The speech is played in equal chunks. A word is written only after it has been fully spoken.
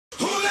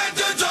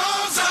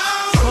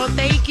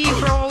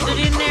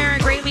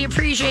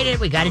appreciate it.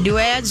 We got to do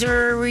ads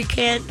or we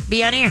can't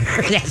be on air.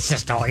 That's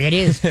just all it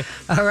is.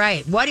 All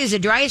right. What is the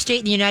driest state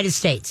in the United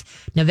States?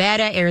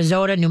 Nevada,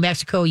 Arizona, New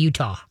Mexico,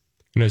 Utah.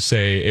 I'm going to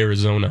say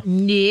Arizona.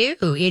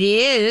 No, it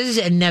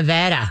is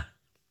Nevada.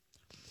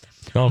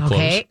 Oh, close.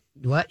 Okay.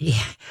 What?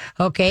 Yeah.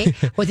 Okay.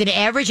 With an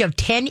average of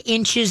 10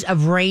 inches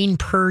of rain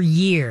per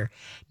year,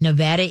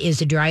 Nevada is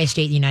the driest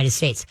state in the United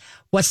States.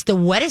 What's the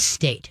wettest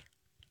state?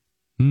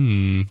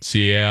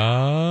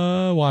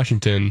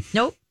 Washington.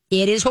 Nope.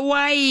 It is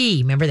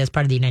Hawaii. Remember, that's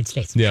part of the United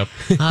States. Yep.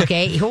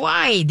 Okay.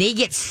 Hawaii, they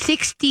get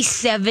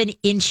 67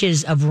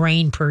 inches of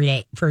rain per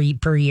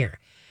year.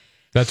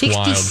 That's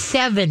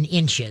 67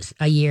 inches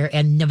a year,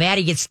 and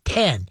Nevada gets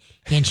 10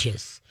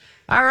 inches.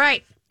 All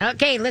right.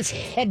 Okay, let's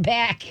head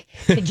back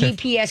to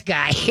GPS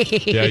guy.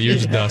 Yeah,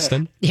 here's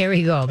Dustin. There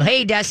we go.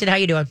 Hey, Dustin, how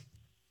you doing?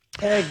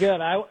 Hey,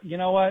 good. You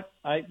know what?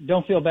 I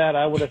don't feel bad.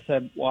 I would have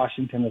said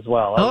Washington as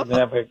well. I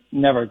would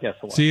never guess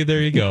Hawaii. See,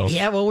 there you go.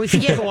 Yeah, well, we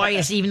forget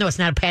Hawaii, even though it's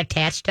not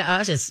attached to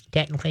us. It's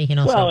technically,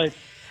 Well, so.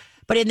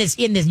 But in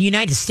the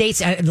United States,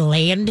 the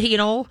land,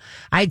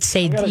 I'd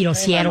say,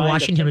 Seattle,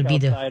 Washington would be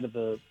outside of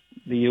the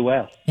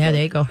U.S. Yeah,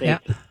 there you go.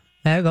 States. Yeah,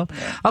 there you go.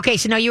 Okay,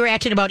 so now you were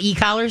asking about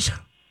e-collars?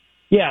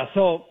 Yeah,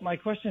 so my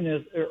question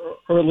is,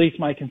 or at least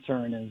my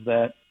concern is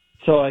that,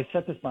 so I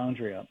set this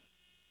boundary up.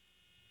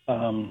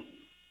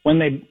 When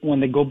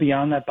they go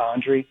beyond that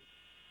boundary,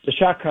 the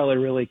shock collar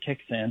really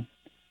kicks in.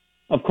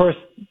 Of course,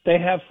 they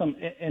have some,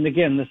 and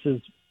again,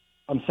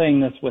 I'm saying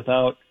this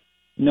without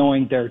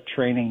knowing their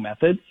training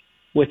methods,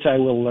 which I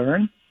will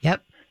learn.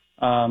 Yep.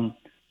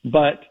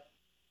 But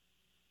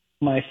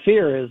my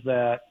fear is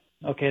that,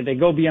 okay, they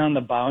go beyond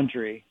the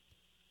boundary,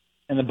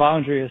 and the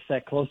boundary is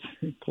set close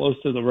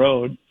to the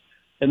road,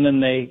 and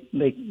then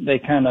they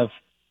kind of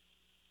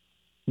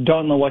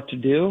don't know what to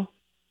do.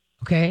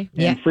 Okay.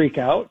 And freak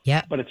out.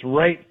 Yeah. But it's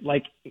right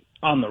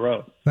on the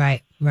road.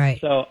 Right.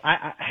 So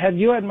have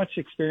you had much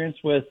experience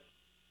with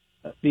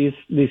these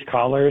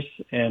collars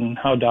and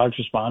how dogs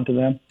respond to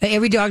them?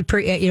 Every dog,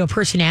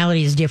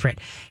 personality is different.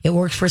 It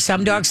works for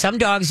some dogs. Some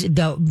dogs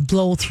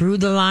blow through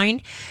the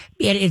line.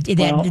 That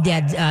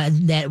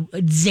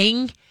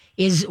zing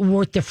is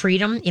worth the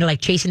freedom,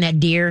 like chasing that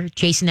deer,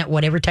 chasing that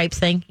whatever type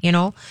thing,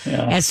 Yeah.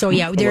 And so,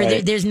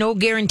 there's no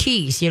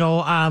guarantees, See,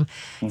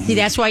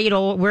 that's why,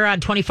 we're on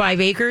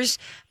 25 acres.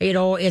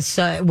 It's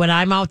when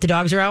I'm out, the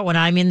dogs are out. When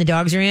I'm in, the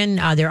dogs are in.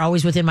 They're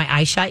always within my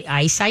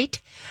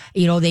eyesight.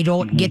 They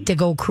don't get to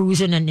go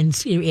cruising and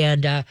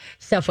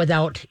stuff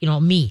without,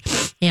 me.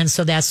 And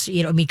so that's,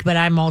 me. But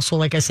I'm also,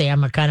 like I say,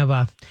 I'm a kind of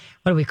a,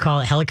 what do we call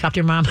it?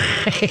 Helicopter mom.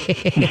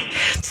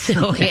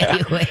 So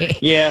anyway.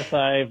 Yes,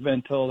 I've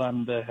been told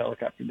I'm the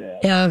helicopter dad.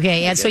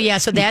 Okay. And so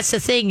that's the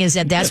thing is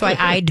that's why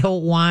I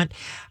don't want,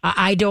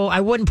 I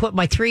wouldn't put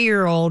my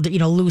 3-year-old,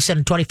 loose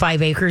on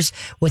 25 acres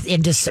with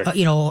into,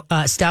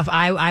 stuff.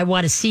 I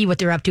want to see what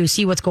they're up to,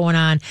 see what's going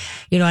on.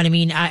 You know what I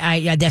mean?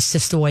 I that's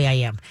just the way I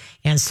am.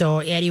 And so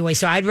anyway,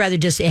 so I'd rather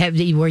just have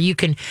where you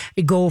can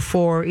go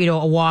for,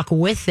 a walk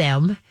with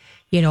them.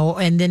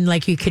 And then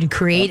you can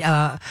create,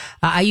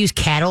 I use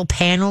cattle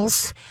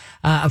panels,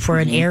 for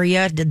an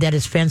area that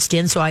is fenced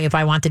in. So if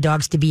I want the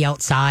dogs to be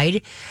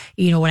outside,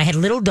 when I had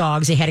little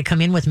dogs, they had to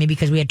come in with me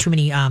because we had too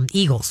many,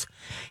 eagles.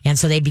 And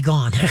so they'd be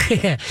gone.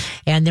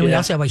 And then we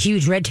also have a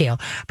huge red tail.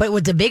 But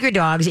with the bigger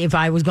dogs, if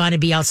I was going to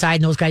be outside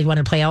and those guys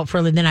wanted to play out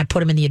further, then I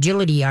put them in the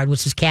agility yard,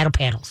 which is cattle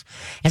panels.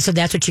 And so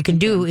that's what you can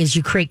do is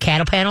you create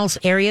cattle panels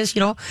areas,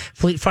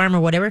 Fleet Farm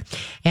or whatever.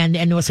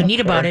 And what's so neat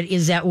about it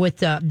is that with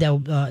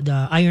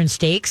the iron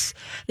stakes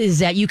is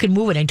that you can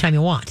move it anytime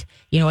you want.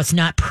 It's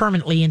not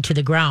permanently into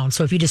the ground.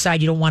 So if you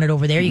decide you don't want it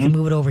over there, you can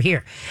move it over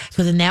here.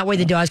 So then that way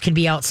the dogs can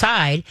be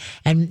outside.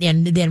 And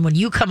then when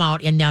you come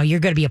out and now you're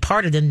going to be a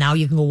part of them, now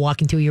you can go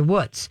walking through your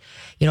woods.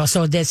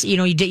 So this,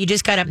 you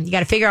just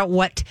gotta figure out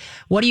what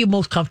are you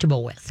most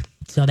comfortable with.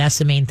 So that's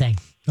the main thing.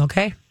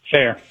 Okay.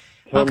 Fair.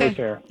 Totally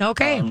fair.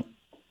 Okay.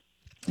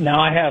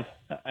 Now I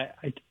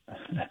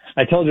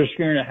told your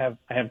screen I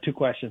have 2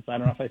 questions. I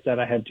don't know if I said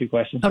I had 2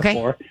 questions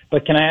before,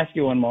 but can I ask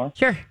you one more?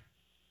 Sure.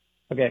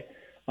 Okay.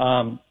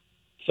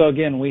 So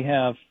again,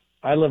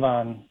 I live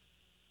on,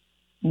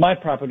 my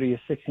property is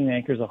 16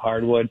 acres of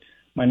hardwood.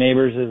 My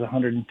neighbor's is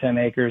 110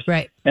 acres.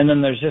 Right. And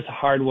then there's just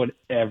hardwood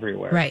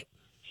everywhere. Right.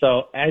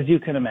 So as you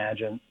can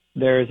imagine,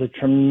 there is a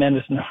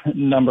tremendous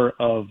number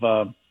of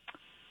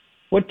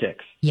wood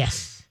ticks.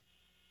 Yes.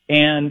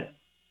 And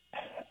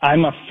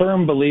I'm a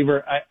firm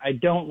believer. I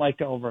don't like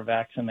to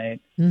over-vaccinate.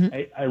 Mm-hmm.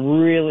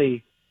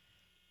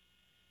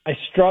 I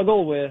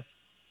struggle with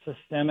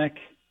systemic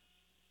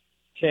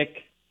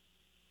tick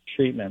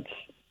treatments.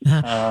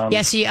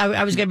 See,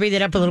 I was going to bring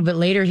that up a little bit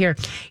later here,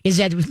 is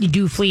that you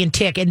do flea and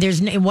tick. And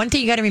there's one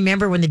thing you got to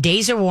remember, when the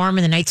days are warm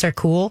and the nights are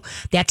cool,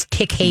 that's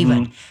tick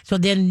haven. Mm-hmm. So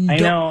then I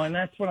know, and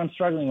that's what I'm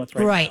struggling with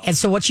right now. And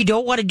so what you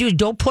don't want to do is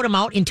don't put them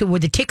out into where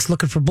the tick's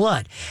looking for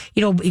blood.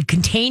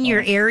 Contain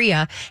your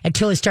area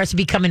until it starts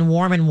becoming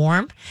warm and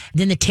warm.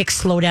 Then the ticks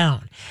slow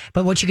down.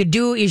 But what you could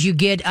do is you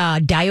get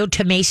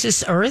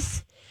diatomaceous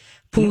earth,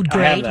 Food I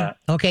have grade. that.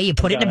 Okay, you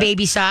put it in a Got it.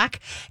 baby sock,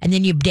 and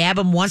then you dab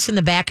them once in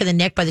the back of the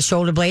neck by the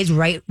shoulder blades,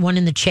 right one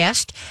in the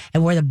chest,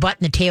 and where the butt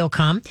and the tail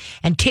come.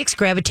 And ticks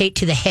gravitate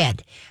to the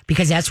head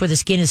because that's where the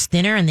skin is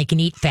thinner and they can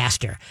eat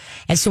faster.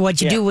 And so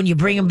what you do when you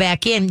bring them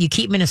back in, you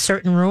keep them in a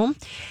certain room,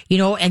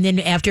 and then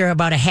after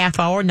about a half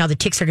hour, now the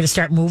ticks are going to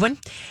start moving.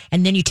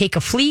 And then you take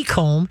a flea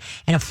comb,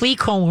 and a flea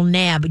comb will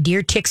nab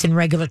deer ticks and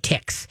regular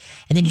ticks.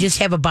 And then you just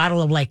have a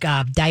bottle of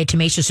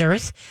diatomaceous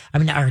earth,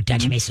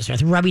 diatomaceous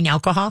earth, rubbing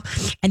alcohol,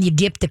 and you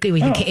dip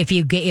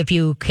if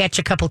you catch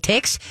a couple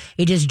ticks,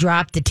 you just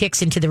drop the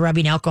ticks into the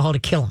rubbing alcohol to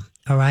kill them.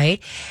 All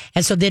right,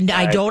 and so then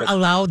I don't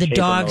allow the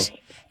dogs. those.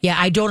 Yeah,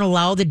 I don't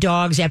allow the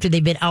dogs after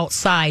they've been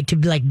outside to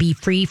be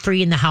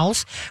free in the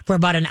house for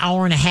about an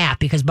hour and a half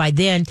because by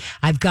then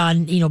I've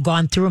gone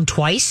through them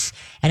twice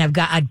and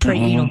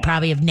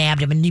probably have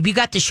nabbed them. And you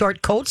got the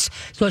short coats,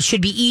 so it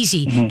should be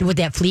easy with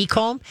that flea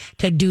comb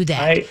to do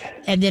that.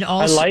 And then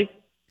also,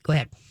 go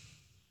ahead.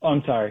 Oh,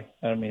 I'm sorry.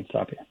 I don't mean to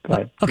stop you. Go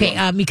ahead.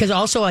 Okay, because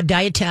also a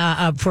diet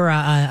for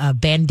a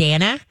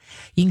bandana.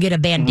 You can get a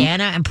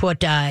bandana and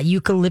put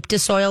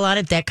eucalyptus oil on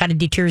it. That kind of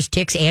deters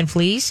ticks and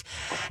fleas.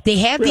 They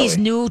have these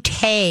new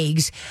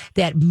tags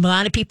that a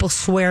lot of people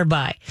swear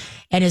by.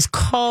 And I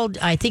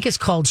think it's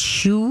called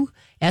SHOO,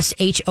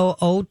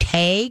 SHOO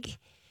tag.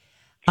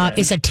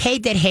 It's a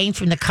tag that hangs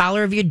from the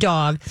collar of your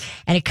dog,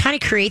 and it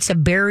kind of creates a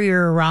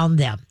barrier around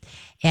them.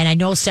 And I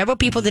know several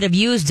people that have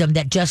used them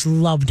that just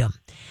loved them.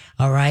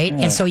 All right.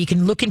 And so you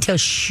can look into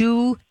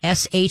SHOO,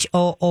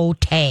 SHOO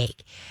tag.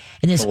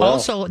 And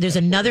there's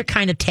another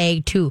kind of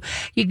tag too.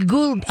 You can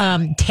Google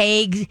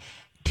tag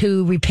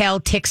to repel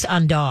ticks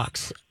on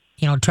dogs.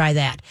 Try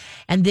that.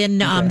 And then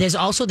there's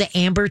also the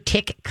Amber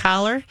Tick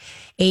Collar,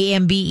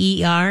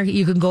 AMBER.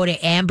 You can go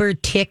to Amber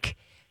Tick.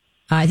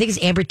 I think it's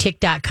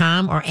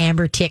ambertick.com or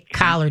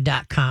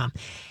ambertickcollar.com.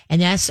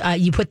 And that's,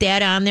 you put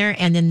that on there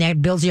and then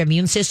that builds your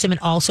immune system and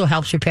also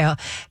helps repel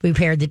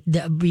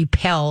the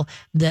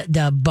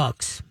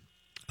bugs.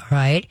 All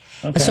right.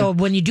 Okay. So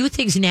when you do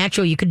things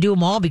natural, you can do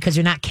them all because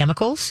they're not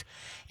chemicals.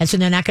 And so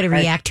they're not going to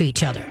react to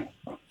each other.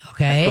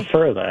 Okay. I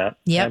prefer that.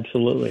 Yeah.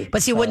 Absolutely.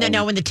 But see, when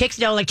the ticks,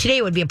 like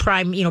today would be a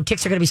prime,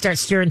 ticks are going to start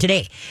stirring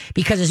today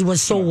because it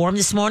was so warm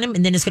this morning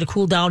and then it's going to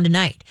cool down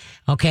tonight.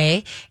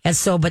 Okay. And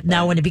so, but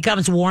now when it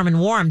becomes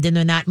warm, then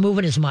they're not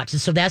moving as much.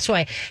 And so that's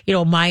why,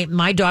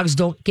 my dogs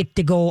don't get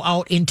to go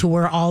out into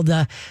where all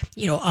the,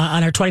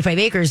 on our 25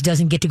 acres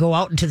doesn't get to go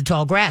out into the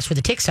tall grass where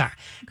the ticks are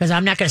because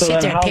I'm not going to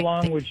sit there. How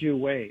long would you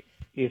wait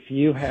if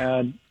you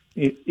were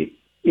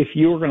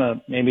going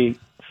to maybe,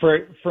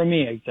 for an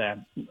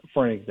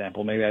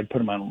example, maybe I'd put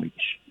them on a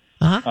leash,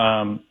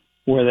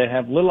 where they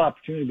have little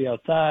opportunity to be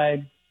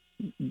outside,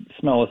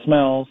 smell the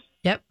smells.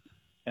 Yep.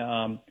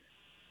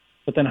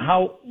 But then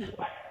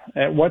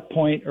at what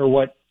point or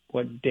what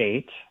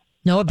date?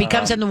 No, it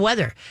becomes in the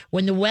weather.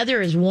 When the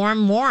weather is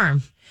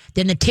warm,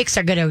 then the ticks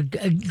are going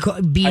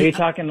to be. Are you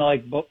talking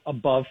like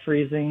above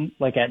freezing,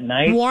 like at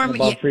night? Warm,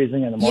 above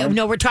freezing in the morning? Yeah,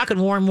 no, we're talking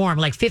warm,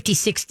 like 50,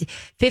 60,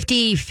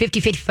 50,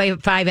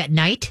 55 at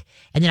night.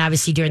 And then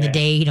obviously during the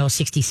day,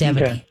 60,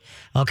 70.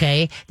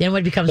 Okay. Then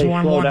when it becomes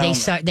warm,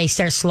 they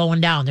start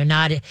slowing down. They're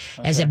not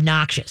as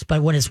obnoxious.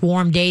 But when it's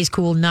warm days,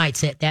 cool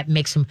nights, that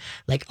makes them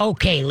like,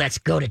 okay, let's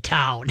go to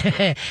town.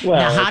 The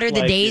hotter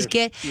the days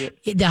get.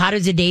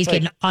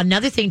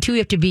 Another thing too, you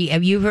have to be.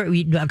 Have you heard?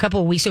 A couple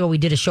of weeks ago, we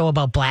did a show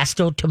about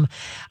blastotum.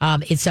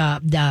 It's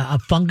a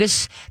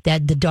fungus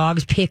that the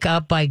dogs pick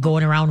up by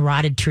going around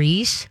rotted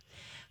trees.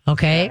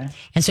 Okay.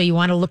 And so you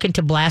want to look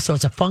into blasto.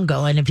 It's a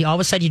fungal. And if all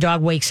of a sudden your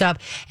dog wakes up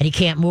and he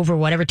can't move or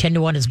whatever, 10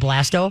 to 1 is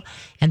blasto.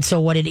 And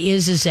so what it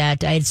is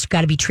that it's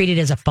got to be treated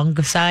as a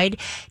fungicide,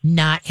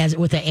 not as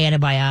with an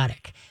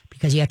antibiotic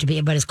because you have to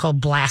be, but it's called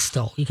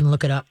blasto. You can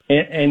look it up.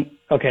 And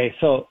okay.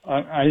 So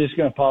I'm just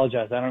going to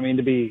apologize. I don't mean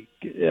to be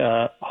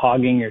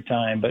hogging your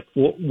time, but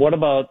what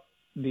about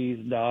these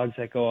dogs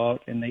that go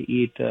out and they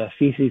eat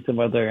feces of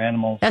other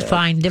animals? That's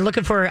fine. They're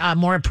looking for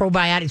more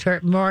probiotics.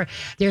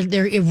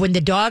 When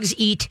the dogs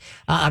eat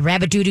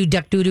rabbit doo-doo,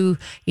 duck doo-doo,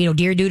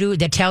 deer doo-doo,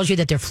 that tells you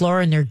that their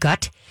flora in their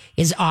gut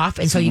is off.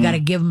 And so you got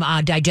to give them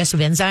digestive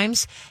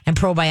enzymes and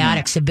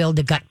probiotics to build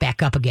the gut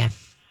back up again.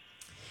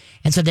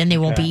 And so then they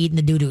won't be eating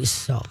the doo-doos.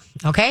 So,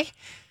 okay?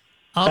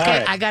 Okay,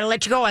 right. I got to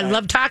let you go. I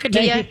love talking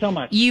to you. Thank you so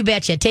much. You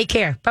betcha. Take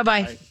care.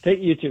 Bye-bye. Right. Take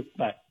you too.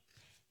 Bye.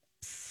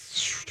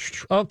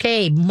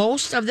 Okay,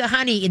 most of the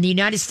honey in the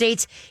United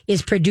States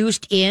is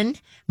produced in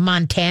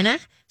Montana,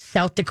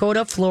 South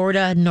Dakota,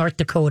 Florida, North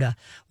Dakota.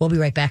 We'll be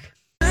right back.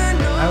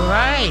 All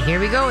right, here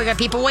we go. We got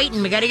people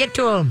waiting. We got to get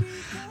to them.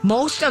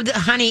 Most of the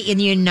honey in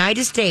the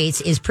United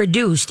States is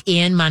produced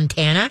in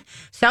Montana,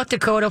 South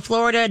Dakota,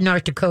 Florida,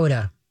 North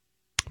Dakota.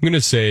 I'm going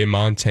to say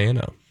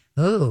Montana.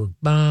 Oh,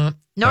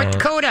 North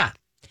Dakota.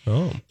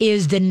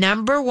 Is the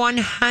number one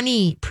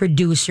honey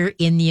producer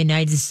in the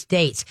United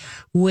States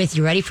with,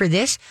 you ready for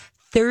this?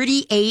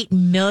 38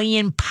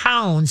 million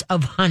pounds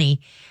of honey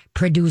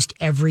produced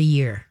every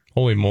year.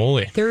 Holy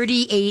moly.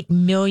 38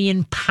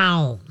 million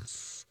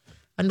pounds.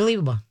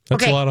 Unbelievable.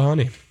 That's a lot of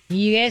honey.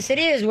 Yes, it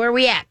is. Where are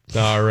we at?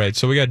 All right.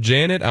 So we got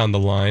Janet on the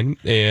line,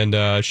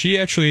 and she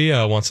actually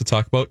wants to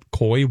talk about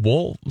coy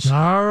wolves.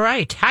 All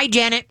right. Hi,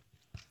 Janet.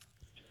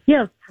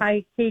 Yes.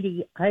 Hi,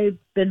 Katie. I've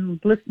been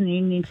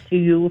listening to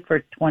you for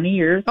 20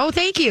 years, Oh,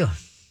 thank you.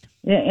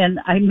 and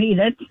I mean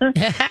it.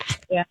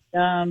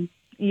 And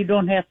you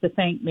don't have to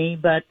thank me,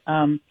 but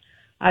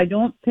I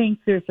don't think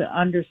there's an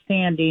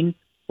understanding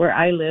where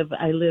I live.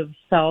 I live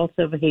south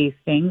of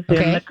Hastings in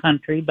Okay. the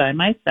country by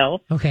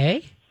myself,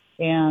 Okay.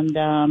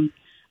 and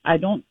I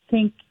don't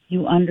think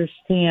you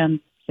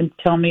understand, and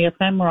tell me if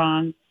I'm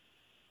wrong,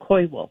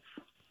 coy wolf.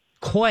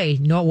 Koi.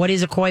 No, what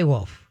is a koi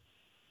wolf?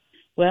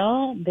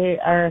 Well, they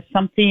are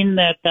something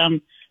that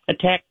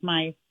attacked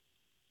my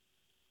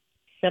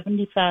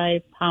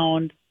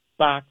 75-pound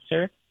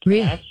boxer,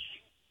 Really? Cash,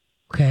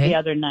 Okay. the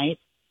other night,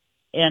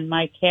 and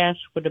my Cash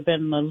would have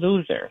been the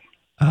loser.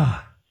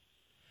 Oh,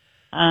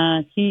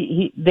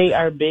 They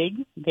are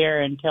big.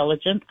 They're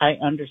intelligent. I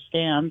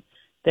understand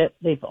that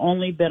they've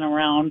only been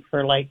around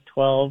for like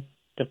 12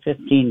 to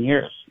 15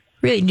 years.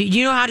 really? Do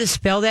you know how to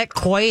spell that?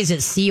 Koi? Is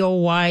it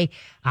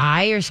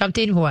C-O-Y-I or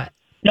something? What?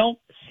 No,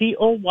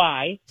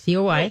 C-O-Y.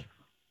 C-O-Y?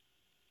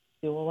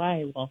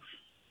 C-O-Y, wolf.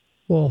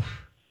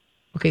 Wolf.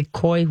 Okay,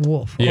 koi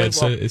wolf. Yeah,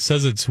 Coy wolf. it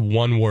says it's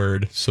one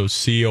word, so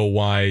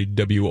COYWOLF.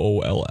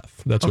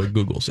 That's what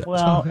Google says.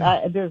 Well,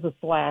 Okay. there's a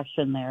slash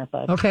in there,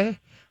 but Okay.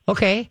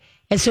 Okay.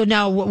 And so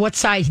now, what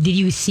size? Did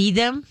you see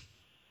them?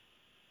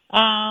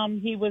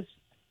 he was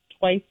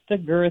twice the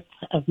girth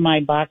of my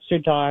boxer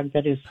dog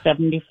that is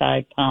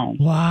 75 pounds.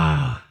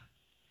 Wow.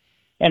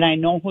 And I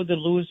know who the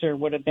loser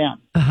would have been.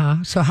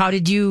 Uh-huh. So how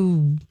did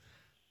you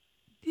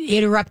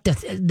interrupt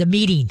the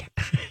meeting?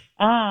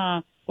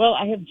 Well,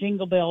 I have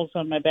jingle bells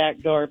on my back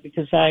door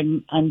because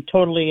I'm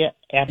totally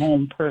at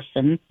home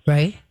person.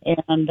 Right?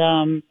 And,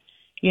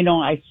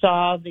 I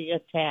saw the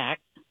attack.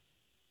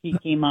 He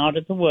came out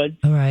of the woods,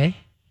 All right.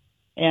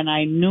 and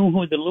I knew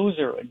who the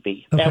loser would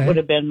be. Okay. That would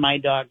have been my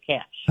dog,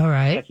 Cash. All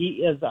right. But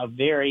he is a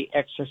very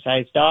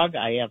exercised dog.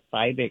 I have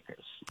 5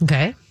 acres.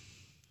 Okay.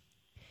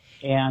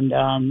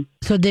 And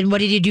So then what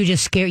did you do?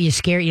 Just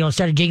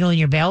started jingling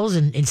your bells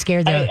and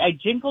scare the... I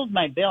jingled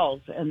my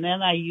bells, and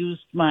then I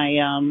used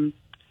my,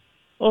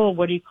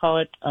 what do you call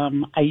it?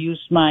 I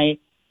used my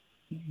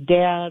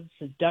dad's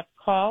duck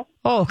call.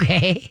 Oh,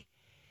 okay.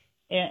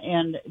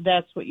 And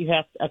that's what you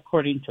have,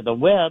 according to the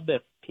web,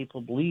 if people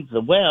believe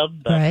the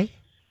web. But Right.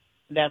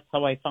 that's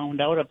how I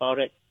found out about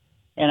it.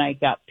 And I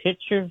got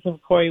pictures of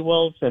Cory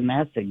Wolves, and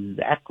that's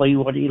exactly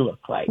what he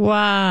looked like.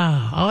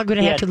 Wow. I'm going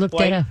to He have to had look that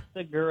twice up.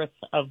 the girth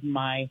of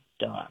my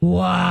dog.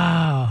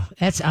 Wow.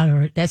 That's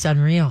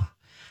unreal.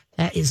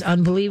 That is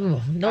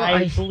unbelievable. No,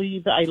 I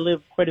believe I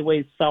live quite a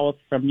ways south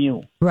from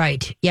you.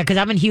 Right. Yeah, because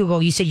I'm in Hugo.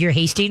 You said you're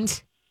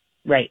Hastings?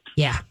 Right.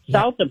 Yeah.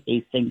 South of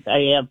Hastings,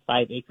 I have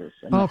 5 acres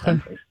in the Okay.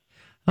 country.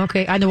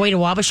 Okay. On the way to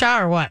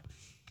Wabasha or what?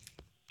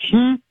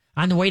 Hmm?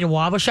 On the way to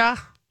Wabasha?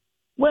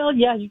 Well,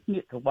 yeah, you can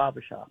get to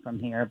Wabasha from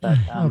here, but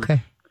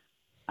Okay.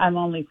 I'm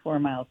only 4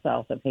 miles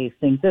south of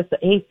Hastings.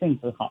 Hastings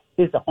is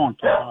a honky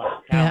tonk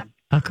Yeah.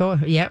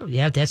 town.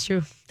 Yeah, that's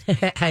true.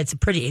 it's a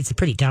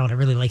pretty town. I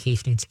really like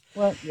Hastings.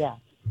 Well, yeah.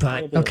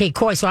 But It is. okay,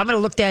 cool. So I'm going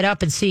to look that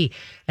up and see.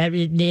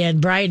 And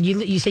Brian,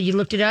 you said you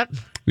looked it up?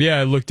 Yeah,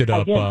 I looked it I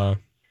up.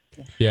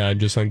 did. Yeah,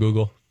 just on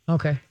Google.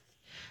 Okay.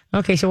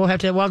 Okay, so we'll have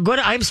to. Well, good.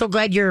 I'm so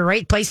glad you're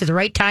right place at the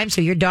right time,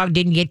 so your dog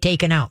didn't get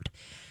taken out.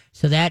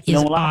 So that is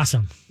No lie.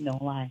 awesome. No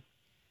lie.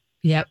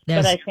 Yep.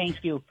 But I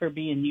thank you for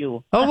being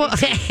you. Oh, well,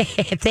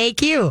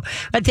 thank you.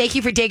 But thank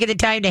you for taking the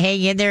time to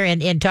hang in there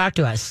and talk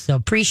to us. So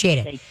appreciate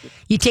it. Thank you.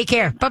 You take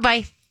care. Bye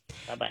bye.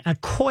 Bye-bye. A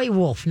coy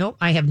wolf. No,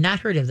 I have not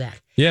heard of that.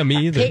 Yeah,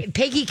 me either.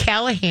 Peggy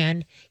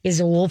Callahan is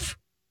a wolf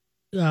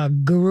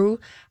guru.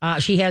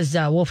 She has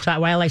Wolf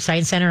Wildlife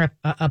Science Center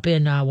up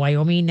in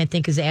Wyoming, I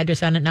think is the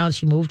address on it now.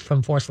 She moved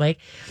from Forest Lake.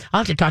 I'll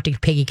have to talk to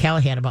Peggy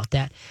Callahan about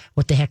that.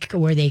 What the heck,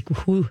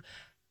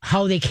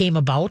 how they came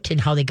about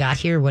and how they got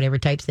here, whatever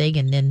type thing.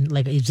 And then,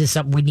 like, is this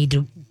something we need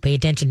to pay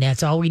attention to?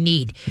 That's all we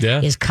need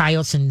Yeah. is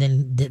coyotes and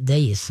then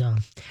these. So,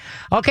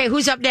 okay,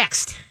 who's up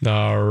next?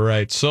 All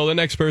right. So the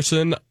next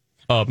person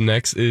up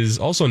next is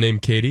also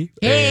named Katie.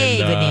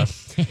 Hey, and, good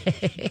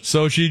name.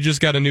 So she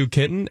just got a new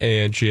kitten,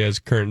 and she has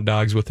current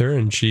dogs with her,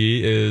 and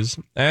she is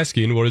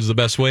asking what is the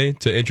best way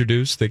to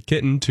introduce the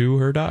kitten to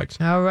her dogs.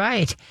 All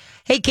right.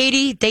 Hey,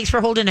 Katie, thanks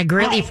for holding. I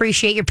greatly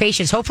appreciate your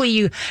patience. Hopefully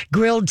you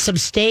grilled some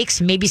steaks,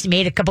 maybe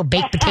made a couple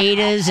baked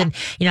potatoes and,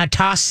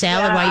 tossed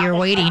salad while you're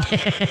waiting.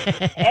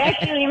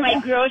 Actually, my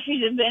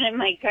groceries have been in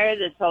my car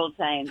this whole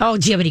time. Oh,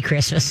 Jiminy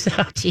Christmas.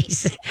 Oh,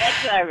 jeez.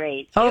 That's all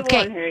right.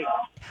 Okay. It won't hurt.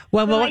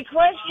 Well, So my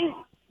question,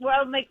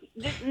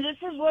 this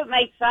is what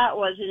my thought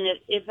was, and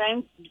if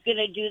I'm going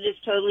to do this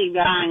totally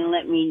wrong,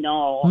 let me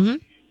know.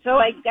 Mhm. So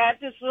I got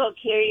this little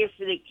carrier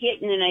for the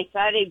kitten, and I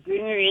thought I'd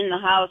bring her in the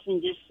house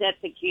and just set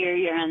the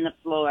carrier on the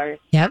floor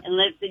Yep. and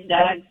let the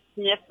dog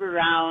sniff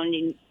around,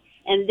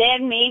 and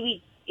then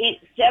maybe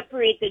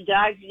separate the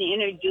dogs and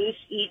introduce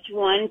each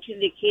one to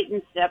the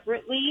kitten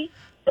separately?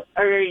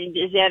 Or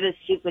is that a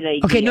stupid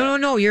idea? Okay,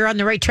 no. You're on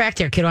the right track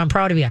there, kiddo. I'm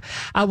proud of you.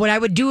 What I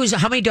would do is,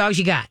 how many dogs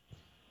you got?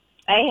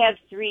 I have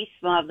 3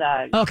 small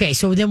dogs. Okay,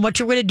 so then what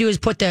you're going to do is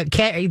put the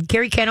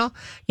carry kennel,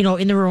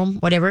 in the room,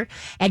 whatever,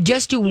 and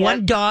just do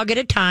one dog at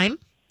a time.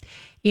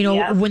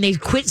 When they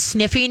quit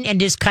sniffing and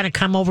just kind of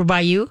come over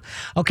by you,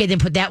 okay, then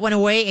put that one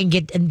away and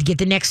get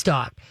the next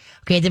dog.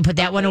 Okay, then put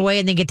that one away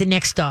and then get the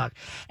next dog.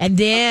 And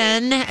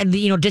then,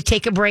 just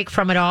take a break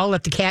from it all.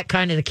 Let the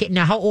kitten.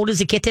 Now, how old is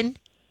the kitten?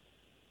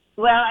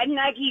 Well, I'm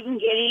not even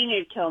getting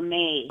her till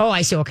May. Oh,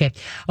 I see. Okay.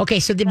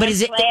 So, but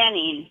is it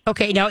planning?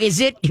 Okay, now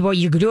is it? Well,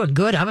 you're doing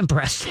good. I'm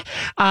impressed.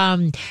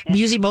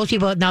 Usually, most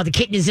people now the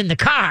kitten is in the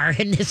car,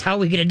 and this is how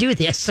we're going to do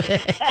this.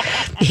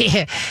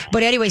 Yeah.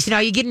 But anyway, so now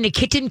you're getting a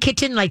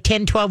kitten like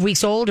 10, 12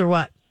 weeks old, or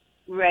what?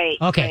 Right.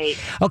 Okay.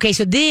 Right. Okay.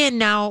 So then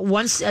now,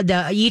 once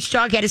each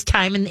dog had his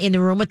time in the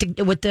room with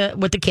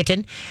the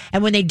kitten,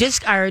 and when they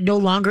just are no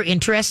longer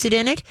interested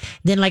in it,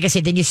 then like I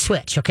said, then you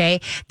switch.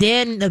 Okay.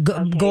 Then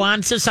go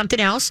on to something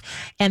else,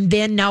 and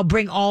then now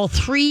bring all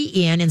 3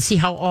 in and see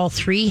how all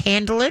 3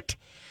 handle it.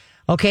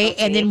 Okay.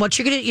 And then what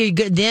you're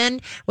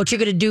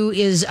gonna do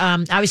is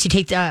obviously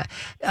take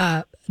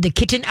the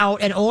kitten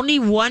out, and only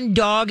one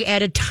dog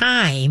at a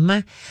time.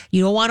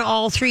 You don't want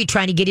all 3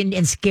 trying to get in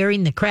and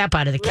scaring the crap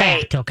out of the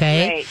cat.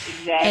 Okay. Right.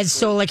 Exactly. And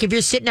so, like, if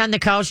you're sitting on the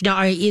couch now,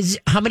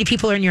 how many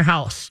people are in your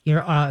house?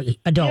 Your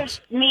adults.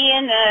 Just me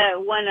and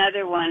one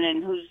other one,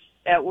 and who's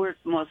at work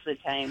most of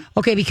the time.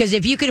 Okay, because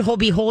if you could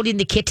be holding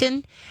the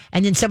kitten,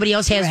 and then somebody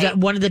else has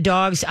one of the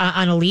dogs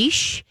on a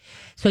leash.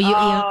 So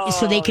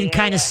so they can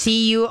kind of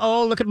see you.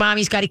 Oh, look at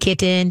mommy's got a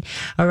kitten.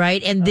 All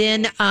right, and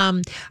then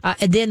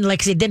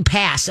like I said, then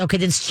pass. Okay,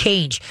 then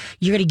change.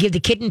 You're going to give the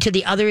kitten to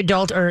the other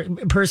adult or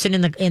person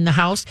in the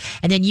house,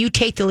 and then you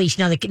take the leash.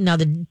 Now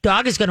the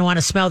dog is going to want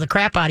to smell the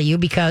crap out of you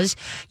because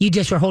you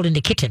just were holding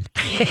the kitten.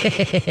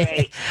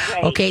 Right.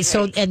 Okay,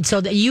 right. so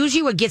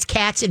usually what gets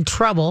cats in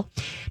trouble,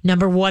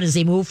 number one, is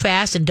they move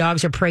fast and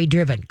dogs are prey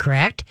driven.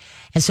 Correct.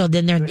 And so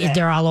then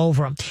they're all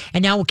over them.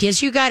 And now,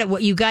 because you got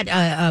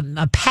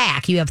a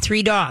pack, you have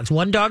 3 dogs.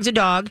 1 dog's a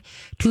dog,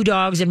 2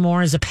 dogs, and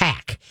more is a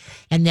pack.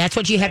 And that's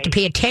what you have to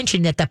pay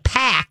attention, that the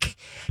pack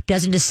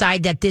doesn't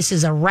decide that this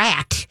is a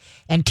rat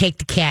and take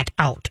the cat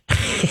out.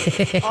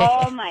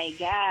 Oh my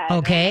God.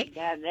 Okay. Oh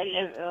my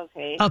God.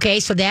 Okay. Okay,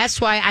 so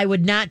that's why I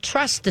would not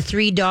trust the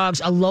 3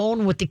 dogs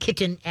alone with the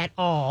kitten at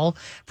all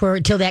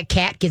until that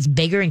cat gets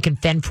bigger and can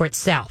fend for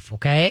itself.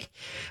 Okay,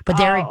 but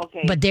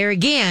there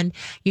again,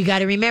 you got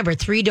to remember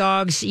 3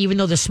 dogs, even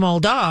though they're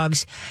small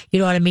dogs, you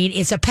know what I mean.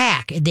 It's a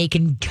pack; they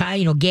can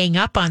gang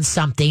up on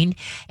something,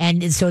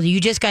 and so you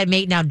just got to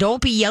make. Now,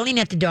 don't be yelling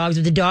at the dogs.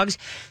 If the dogs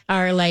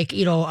are like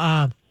you're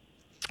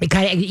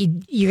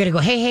gonna go,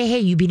 hey,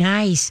 you be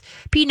nice,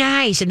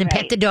 and then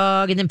pet the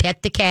dog, and then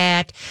pet the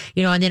cat,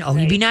 and then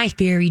you be nice,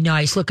 very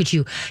nice. Look at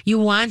you. You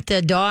want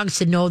the dogs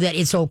to know that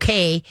it's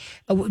okay,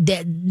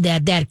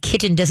 that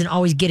kitten doesn't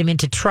always get them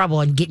into trouble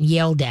and getting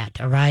yelled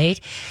at. All right.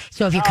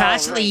 So if you're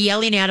constantly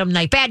yelling at them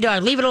like bad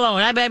dog, leave it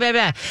alone, blah, blah,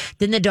 blah,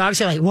 then the dogs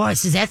are like, what?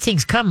 That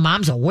thing's come.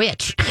 Mom's a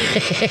witch.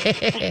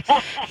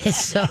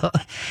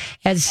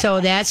 and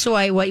so that's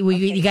why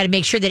you got to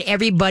make sure that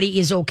everybody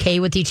is okay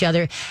with each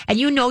other, and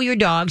your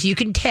dog. You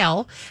can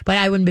tell, but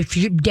I would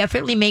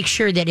definitely make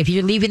sure that if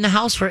you're leaving the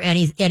house for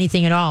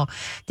anything at all,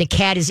 the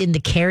cat is in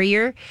the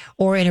carrier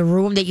or in a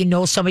room that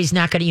somebody's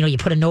not going to, you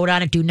put a note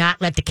on it, do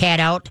not let the cat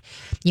out,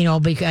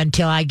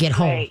 until I get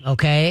home. Right.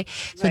 Okay.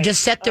 So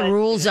just set the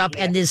rules up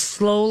and just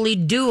slowly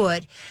do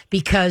it,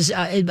 because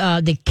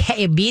the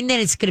cat, being that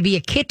it's going to be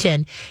a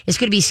kitten, it's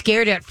going to be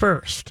scared at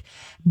first.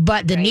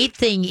 But the neat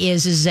thing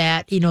is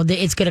that,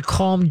 it's going to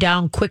calm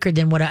down quicker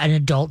than what an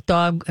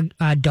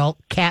adult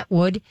cat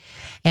would.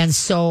 And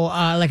so,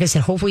 like I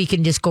said, hopefully you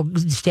can just go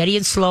steady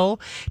and slow.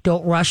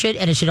 Don't rush it,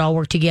 and it should all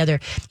work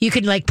together. You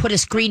can put a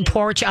screen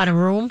porch on a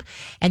room,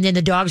 and then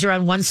the dogs are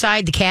on one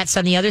side, the cat's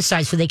on the other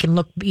side, so they can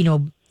look,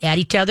 at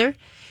each other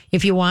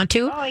if you want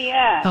to. Oh,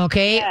 yeah.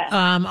 Okay.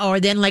 Yeah.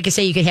 Or then, like I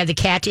say, you could have the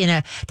cat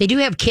they do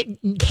have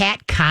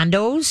cat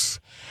condos.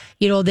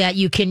 That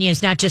you can,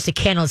 it's not just a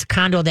kennel, it's a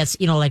condo that's,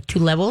 like 2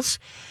 levels.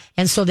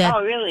 And so that.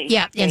 Oh, really?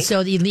 Yeah. Okay. And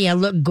so,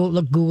 look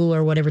Google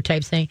or whatever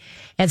type thing.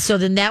 And so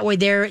then that way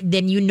then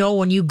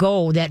when you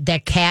go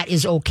that cat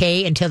is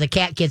okay until the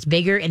cat gets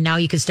bigger, and now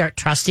you can start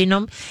trusting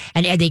them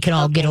and they can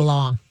all get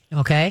along.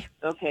 Okay.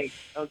 Okay.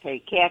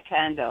 Cat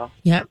condo.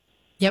 Yep.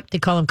 They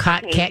call them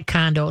cat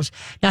condos.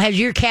 Now, have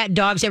your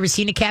dogs ever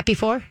seen a cat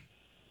before?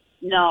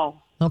 No.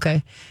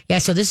 Okay. Yeah.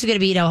 So this is going to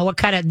be, what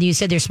kind of, you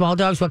said they're small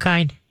dogs. What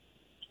kind?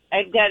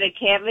 I've got a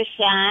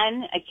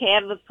Cavachon, a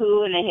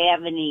Cavapoo, and a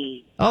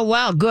Havanese. Oh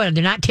wow, good.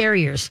 They're not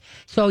terriers,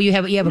 so you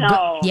have a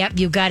good. Yep,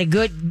 you've got a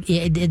good.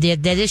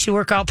 This should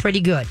work out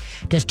pretty good.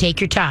 Just take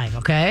your time,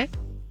 okay?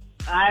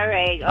 All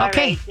right.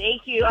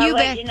 Thank you. I'll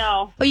let you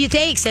know. Oh,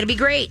 thanks. That'll be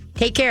great.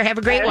 Take care. Have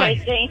a great one. All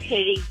right. Thanks,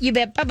 Kitty. You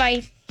bet.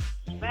 Bye.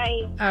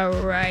 Bye. All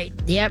right.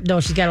 Yep.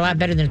 No, she's got a lot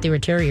better than if they were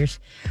terriers.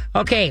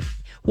 Okay.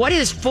 What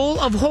is full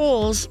of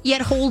holes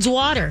yet holds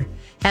water?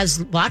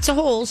 Has lots of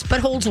holes but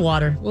holds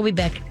water. We'll be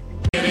back.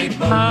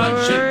 All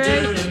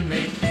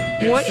right.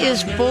 What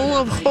is full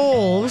of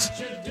holes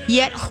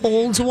yet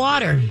holds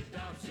water?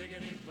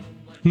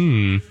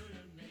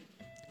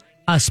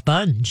 A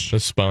sponge. A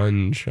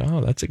sponge.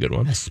 Oh, that's a good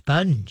one. A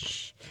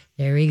sponge.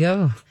 There we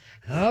go.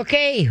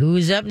 Okay,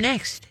 who's up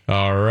next?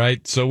 All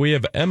right. So we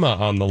have Emma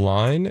on the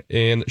line,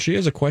 and she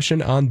has a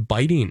question on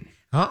biting.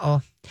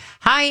 Uh-oh.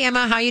 Hi,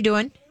 Emma. How you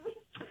doing?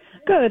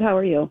 Good. How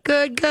are you?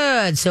 Good,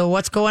 good. So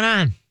what's going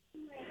on?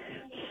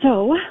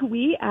 So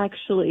we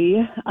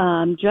actually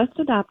just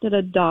adopted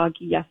a dog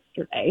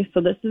yesterday. So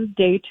this is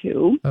day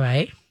 2. All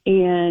right.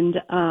 And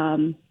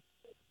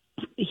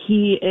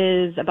he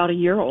is about a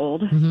year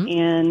old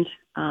and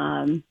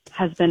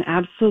has been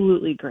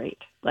absolutely great.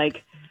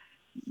 Like,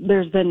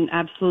 there's been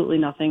absolutely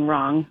nothing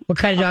wrong. What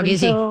kind of dog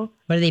is he? What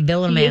are they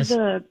billing him as?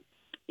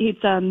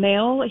 He's a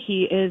male.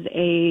 He is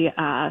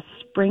a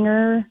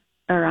spaniel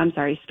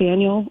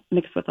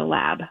mixed with a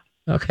lab.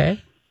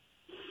 Okay.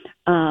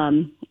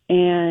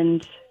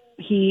 And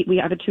we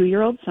have a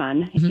 2-year-old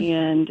son.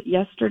 And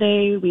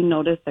yesterday we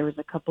noticed there was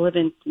a couple of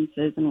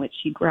instances in which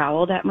he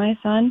growled at my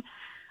son.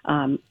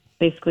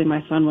 Basically,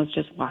 my son was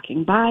just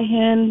walking by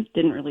him,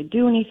 didn't really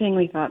do anything.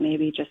 We thought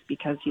maybe just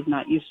because he's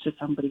not used to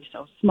somebody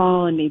so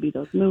small and maybe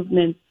those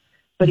movements,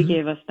 but he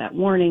gave us that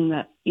warning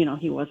that,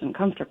 he wasn't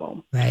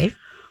comfortable. Right.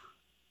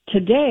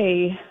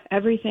 Today,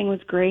 everything was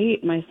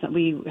great. My son,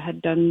 we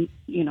had done,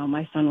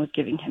 my son was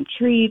giving him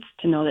treats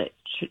to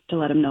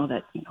let him know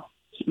that,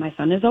 my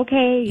son is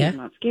okay. Yeah. He's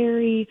not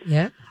scary.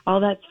 Yeah.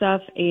 All that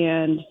stuff.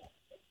 And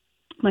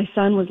my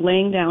son was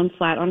laying down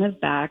flat on his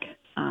back.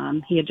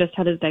 He had just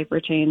had his diaper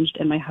changed,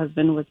 and my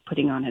husband was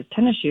putting on his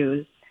tennis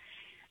shoes.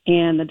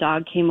 And the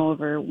dog came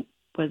over,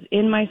 was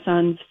in my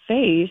son's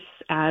face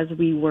as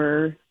he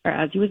was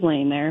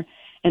laying there.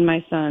 And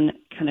my son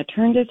kind of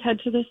turned his head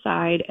to the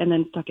side and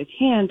then stuck his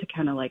hand to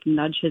kind of like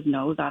nudge his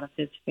nose out of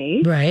his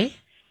face. Right.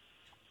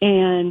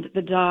 And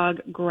the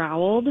dog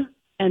growled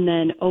and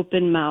then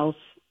open mouth,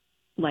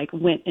 like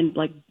went and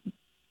like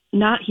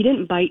he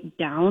didn't bite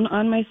down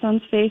on my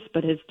son's face,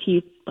 but his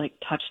teeth like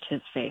touched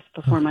his face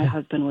before my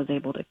husband was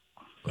able to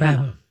grab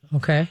him.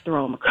 Okay.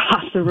 Throw him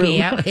across the room.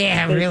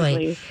 Yeah,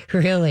 really.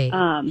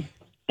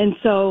 And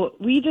so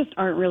we just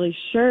aren't really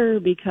sure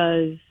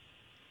because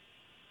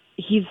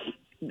he's,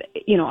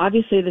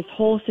 obviously this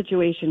whole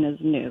situation is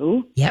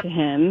new to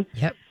him.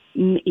 Yep.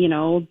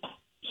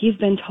 He's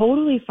been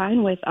totally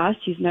fine with us.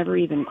 He's never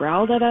even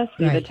growled at us.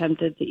 We've Right.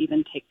 attempted to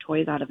even take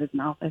toys out of his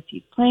mouth as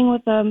he's playing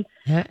with them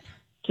Yeah.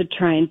 to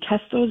try and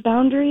test those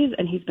boundaries,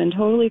 and he's been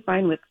totally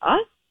fine with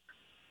us.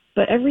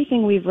 But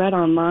everything we've read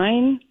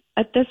online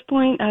at this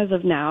point, as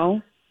of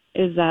now,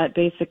 is that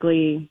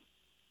basically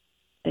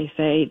they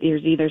say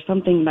there's either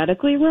something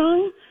medically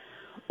wrong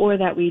or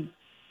that we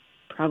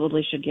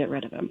probably should get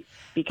rid of him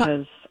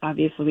because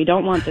obviously we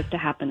don't want this to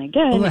happen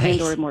again Right.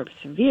 and or more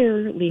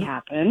severely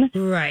happen.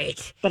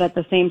 Right. But at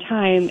the same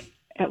time,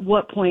 at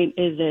what point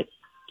is it,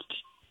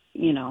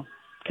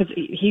 because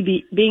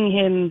being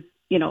him,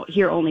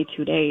 here only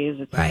 2 days,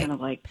 it's Right. kind of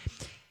like,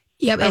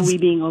 Yeah, are we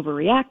being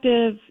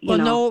overreactive? Well,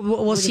 no,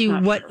 we'll see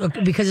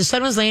because the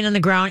son was laying on the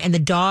ground and the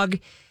dog,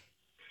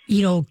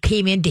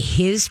 came into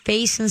his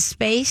face and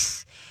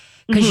space.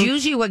 Because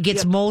usually what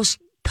gets most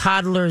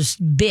toddlers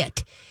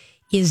bit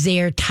is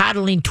they're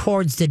toddling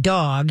towards the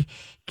dog,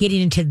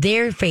 getting into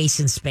their face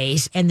and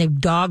space, and the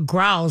dog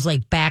growls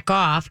like back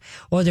off,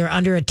 or they're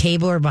under a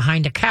table or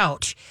behind a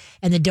couch,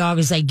 and the dog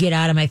is like, get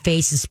out of my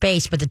face and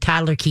space, but the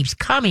toddler keeps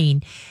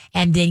coming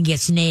and then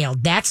gets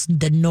nailed. That's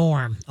the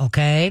norm,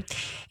 okay?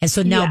 And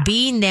so now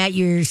being that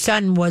your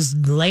son was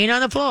laying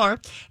on the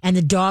floor and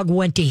the dog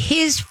went to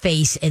his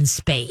face and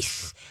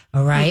space,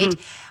 all right?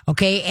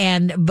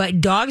 Okay,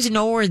 but dogs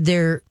know where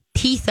their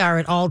teeth are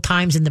at all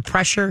times and the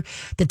pressure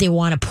that they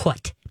want to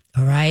put.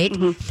 All right.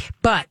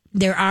 But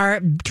there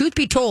are, truth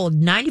be told,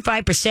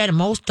 95% of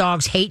most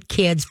dogs hate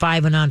kids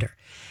 5 and under.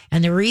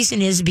 And the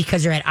reason is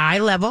because they're at eye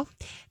level,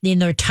 then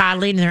they're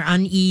toddling and they're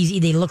uneasy.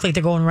 They look like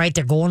they're going right,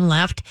 they're going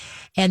left.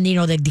 And,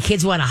 the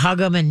kids want to hug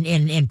them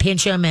and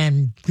pinch them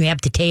and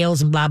grab the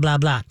tails and blah, blah,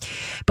 blah.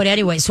 But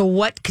anyway, so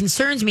what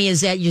concerns me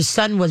is that your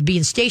son was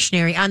being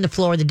stationary on the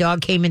floor. The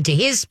dog came into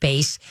his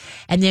space.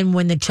 And then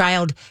when the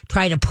child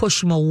tried to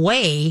push him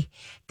away,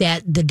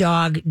 that the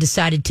dog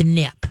decided to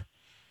nip.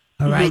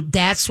 All right.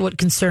 That's what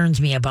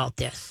concerns me about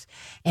this.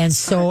 And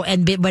so,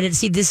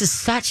 this is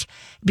such,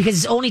 because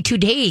it's only 2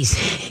 days.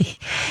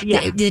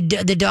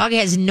 The dog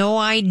has no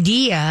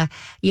idea,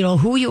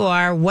 who you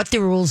are, what the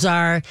rules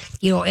are,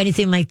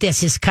 anything like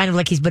this. It's kind of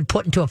like he's been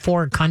put into a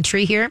foreign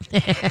country here.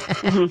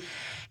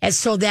 And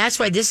so that's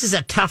why this is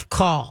a tough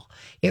call.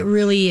 It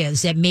really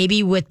is. That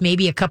maybe with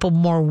a couple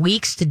more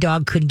weeks, the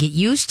dog could get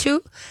used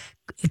to.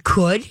 It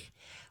could.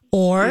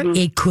 Or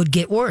it could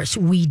get worse.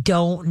 We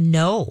don't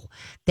know.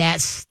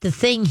 That's the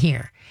thing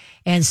here.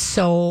 And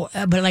so,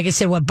 but like I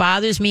said, what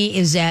bothers me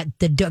is that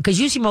because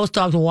usually most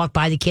dogs will walk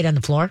by the kid on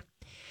the floor,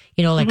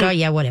 oh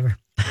yeah, whatever.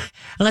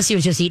 Unless he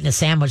was just eating a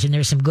sandwich and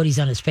there's some goodies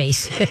on his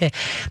face.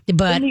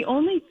 But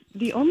and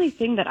the only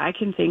thing that I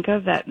can think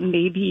of that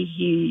maybe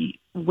he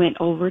went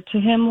over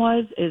to him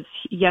is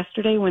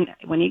yesterday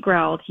when he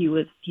growled, he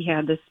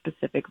had this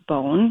specific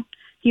bone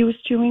he was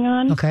chewing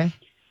on. Okay.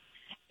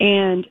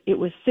 and it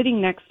was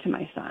sitting next to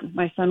my son.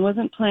 My son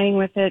wasn't playing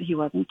with it. He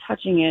wasn't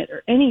touching it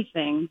or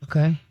anything.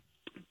 Okay.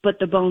 But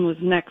the bone was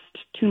next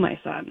to my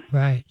son.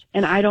 Right.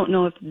 And I don't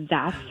know if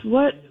that's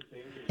what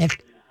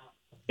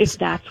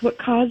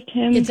caused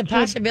him. It's a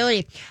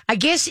possibility. I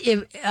guess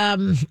if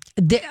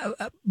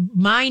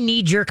my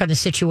knee jerk on the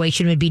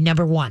situation would be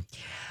number one.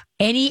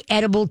 Any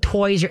edible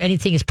toys or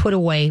anything is put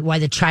away while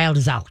the child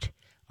is out.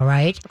 All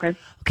right. Okay.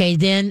 Okay.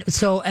 Then,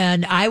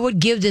 and I would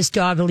give this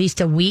dog at least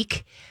a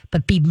week,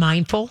 but be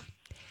mindful.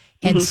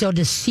 And so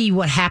to see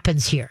what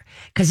happens here,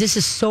 because this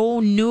is so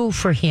new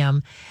for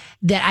him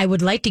that I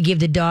would like to give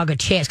the dog a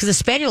chance, because the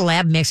Spaniel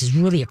Lab mix is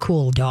really a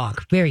cool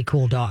dog, very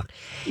cool dog.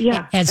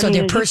 Yeah, and so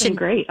their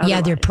great.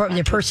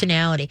 Their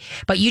personality.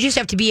 But you just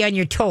have to be on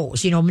your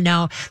toes.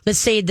 Now let's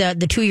say the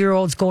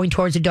 2-year-old's going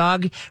towards the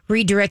dog,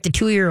 redirect the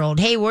 2-year-old.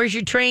 Hey, where's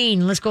your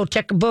train? Let's go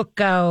check a book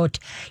out.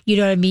 You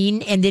know what I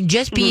mean? And then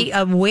just be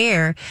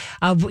aware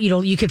of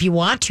if you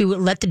want to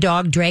let the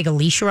dog drag a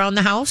leash around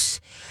the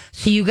house.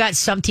 So you got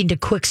something to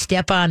quick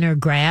step on or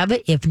grab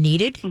if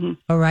needed,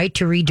 all right,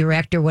 to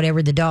redirect or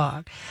whatever the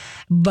dog.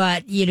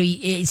 But,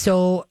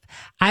 so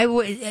I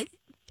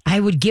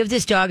would give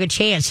this dog a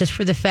chance just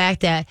for the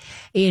fact that,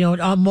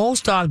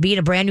 most dogs, being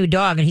a brand new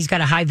dog and he's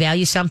got a high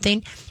value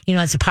something,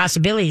 it's a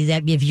possibility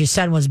that if your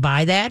son was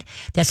by that,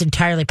 that's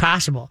entirely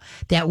possible.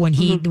 That when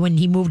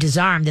he moved his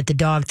arm, that the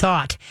dog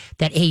thought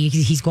that, hey,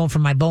 he's going for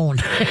my bone.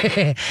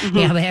 Yeah,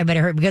 I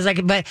better hurt. Because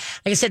but like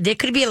I said, there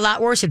could be a lot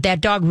worse if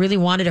that dog really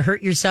wanted to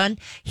hurt your son.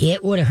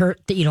 It would have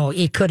hurt,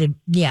 it could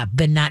have,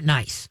 been not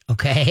nice.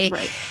 Okay.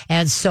 Right.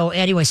 And so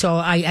anyway,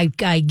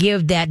 I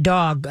give that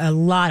dog a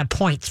lot of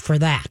points for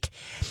that.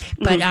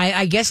 But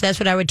I guess that's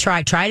what I would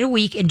try. Try it a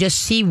week and just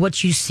see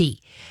what you see.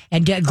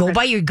 And go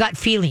by your gut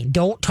feeling.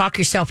 Don't talk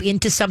yourself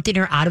into something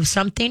or out of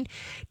something.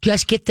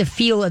 Just get the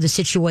feel of the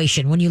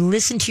situation. When you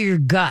listen to your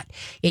gut,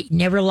 it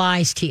never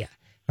lies to you.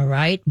 All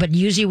right? But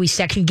usually we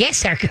second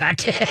guess our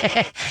gut.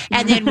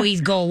 And then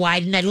we go, why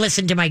didn't I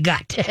listen to my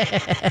gut?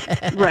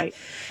 Right.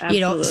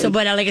 Absolutely.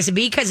 But like I said,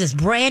 because it's a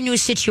brand new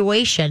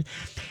situation,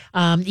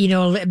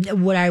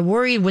 what I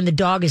worry when the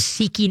dog is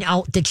seeking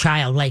out the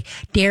child, like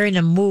daring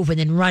to move and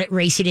then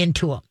racing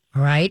into him.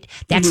 All right.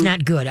 That's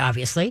not good,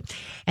 obviously.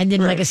 And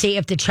then, like I say,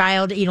 if the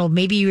child,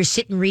 maybe you're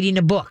sitting reading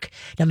a book.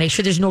 Now, make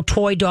sure there's no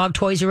dog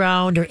toys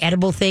around or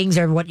edible things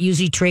are what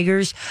usually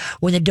triggers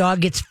when the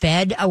dog gets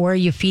fed. Where are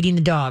you feeding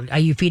the dog? Are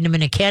you feeding him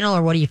in a kennel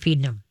or what are you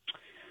feeding him?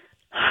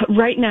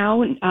 Right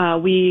now,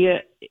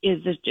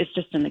 it's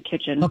just in the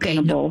kitchen. Okay. In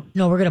a bowl.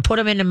 No, we're going to put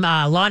him in the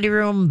laundry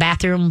room,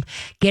 bathroom,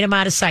 get him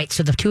out of sight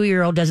so the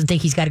 2-year-old doesn't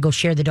think he's got to go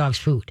share the dog's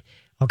food.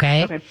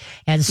 Okay.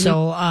 And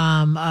so,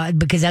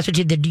 because that's what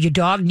your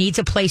dog needs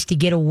a place to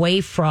get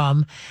away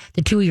from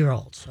the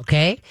 2-year-olds.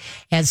 Okay.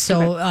 And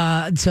so,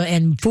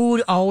 and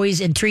food always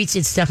and treats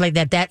and stuff like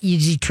that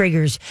usually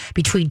triggers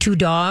between two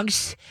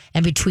dogs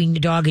and between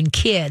the dog and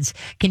kids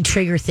can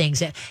trigger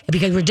things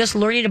because we're just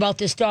learning about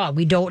this dog.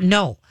 We don't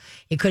know.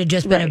 It could have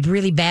just been a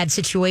really bad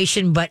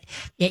situation, but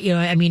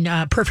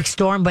perfect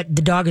storm. But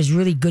the dog is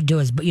really good to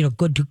us,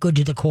 good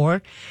to the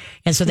core,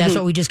 and so that's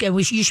what we just.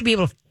 You should be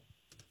able to,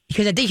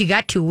 because I think you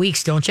got 2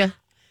 weeks, don't you?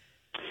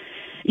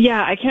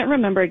 Yeah, I can't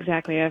remember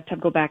exactly. I have to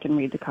go back and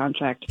read the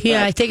contract.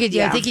 Yeah, I think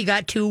you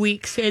got 2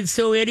 weeks. And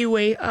so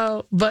anyway,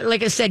 but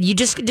like I said, you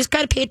just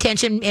got to pay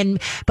attention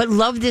but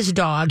love this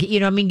dog.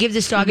 Give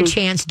this dog a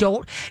chance.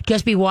 Don't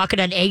just be walking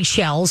on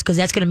eggshells because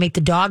that's going to make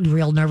the dog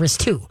real nervous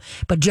too.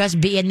 But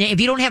just be, and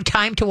if you don't have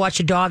time to watch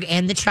the dog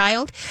and the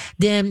child,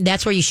 then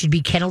that's where you should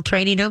be kennel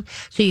training them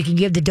so you can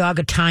give the dog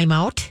a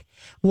timeout.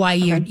 Why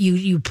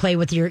you play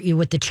with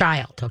the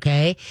child,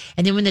 okay?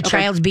 And then when the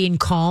child's being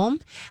calm,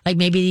 like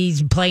maybe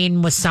he's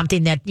playing with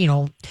something that,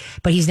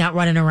 but he's not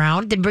running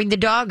around, then bring the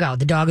dog out.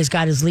 The dog has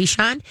got his leash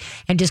on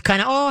and just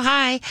kind of, oh,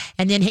 hi.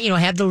 And then,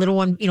 have the little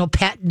one,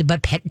 pet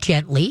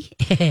gently.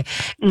 And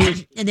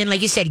then,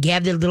 like you said,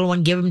 have the little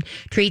one, give him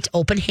treats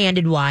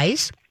open-handed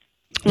wise.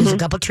 Just a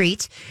couple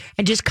treats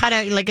and just kind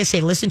of, like I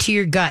say, listen to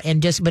your gut and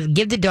but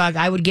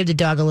I would give the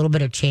dog a little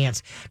bit of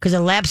chance because a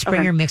Lab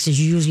Springer mix is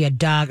usually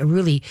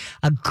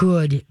a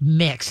good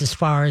mix as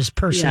far as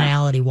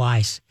personality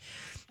wise.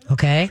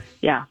 Okay.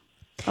 Yeah.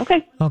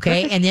 Okay.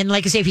 Okay. And then,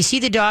 like I say, if you see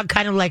the dog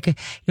kind of like,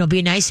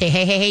 be nice, say,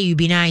 hey, you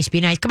be nice.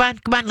 Come on,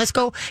 let's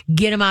go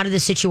get him out of the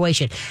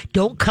situation.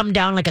 Don't come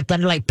down like a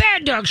thunder, like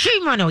bad dog,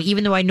 shame on him.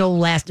 Even though I know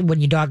when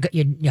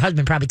your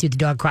husband probably threw the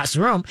dog across the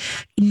room,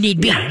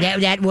 need be.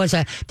 That was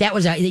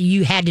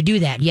you had to do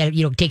that. You had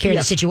to, take care of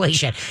the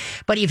situation.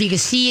 But if you could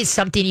see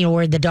something,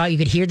 where the dog, you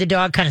could hear the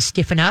dog kind of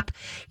stiffen up,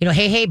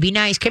 hey, be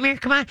nice. Come here,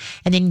 come on.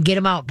 And then get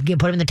him out, put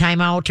him in the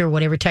timeout or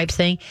whatever type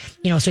thing,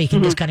 so he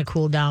can just kind of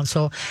cool down.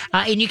 So,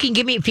 and you can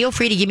feel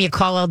free to give me a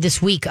call out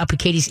this week up at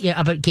Katie's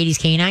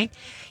Canine.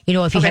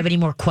 If you have any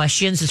more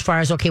questions as far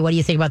as, okay, what do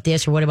you think about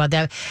this or what about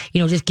that?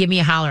 just give me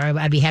a holler.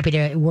 I'd be happy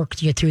to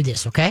work you through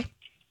this. Okay.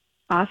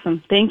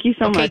 Awesome. Thank you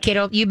so much. Okay,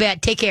 kiddo. You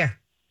bet. Take care.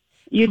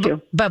 You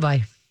too.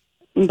 Bye-bye.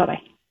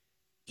 Bye-bye.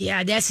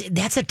 Yeah,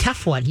 that's a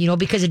tough one,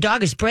 because the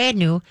dog is brand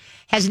new,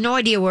 has no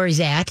idea where he's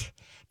at,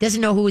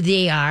 doesn't know who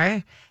they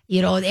are.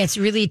 it's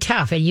really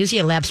tough. And usually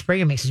a lab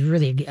Springer mix is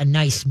really a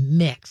nice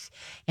mix.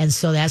 And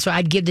so that's why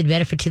I'd give the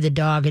benefit to the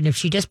dog. And if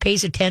she just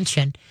pays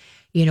attention,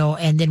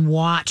 and then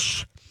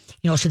watch,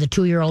 so the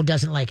 2-year-old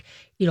doesn't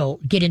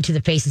get into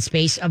the face and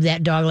space of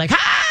that dog, like,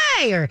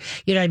 hi, or,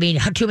 you know what I mean?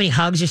 Too many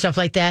hugs or stuff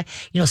like that.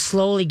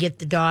 Slowly get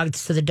the dog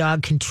so the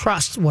dog can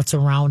trust what's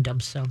around them.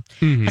 So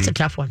that's a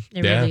tough one.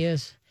 It really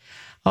is.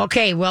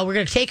 Okay, well, we're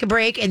going to take a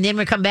break, and then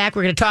when we come back,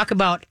 we're going to talk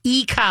about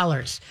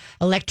e-collars,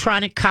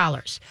 electronic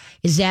collars.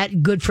 Is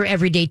that good for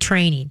everyday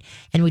training?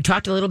 And we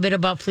talked a little bit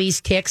about fleas,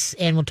 ticks,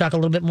 and we'll talk a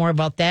little bit more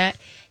about that.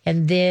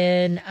 And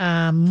then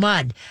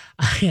mud.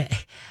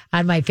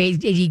 On my face,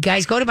 if you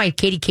guys go to my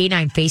Katie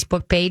K9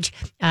 Facebook page,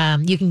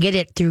 you can get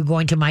it through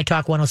going to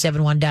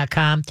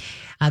mytalk1071.com.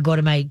 Go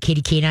to my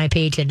Katie K9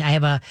 page, and I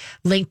have a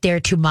link there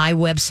to my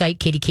website,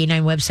 Katie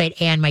K9 website,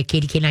 and my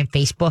Katie K9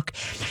 Facebook.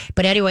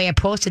 But anyway, I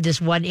posted this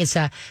one. It's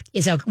a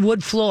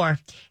wood floor,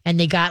 and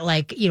they got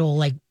like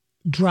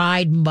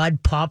dried mud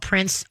paw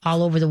prints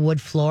all over the wood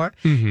floor.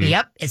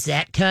 Yep, it's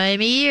that time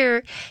of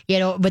year,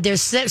 but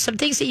there's some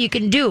things that you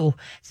can do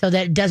so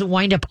that it doesn't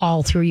wind up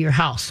all through your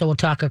house. So we'll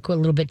talk a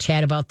little bit,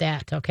 chat about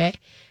that. Okay,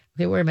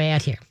 where am I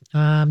at here?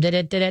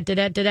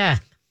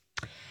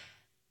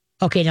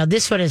 Okay, now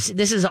this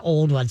is an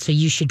old one, so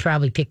you should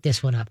probably pick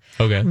this one up.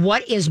 Okay.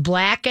 What is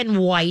black and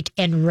white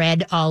and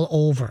red all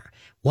over?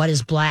 What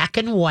is black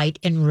and white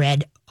and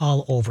red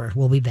all over?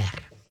 We'll be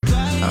back.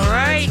 All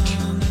right.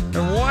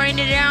 We're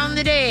winding down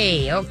the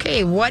day.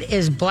 Okay, what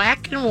is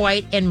black and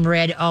white and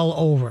red all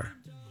over?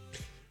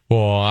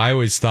 Well, I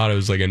always thought it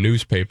was like a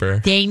newspaper.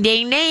 Ding,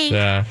 ding, ding.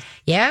 Yeah.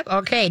 Yep,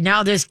 okay.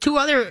 Now, there's 2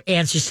 other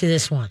answers to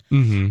this one.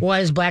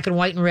 What is black and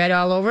white and red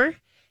all over?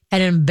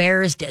 An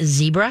embarrassed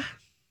zebra.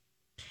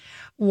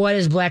 What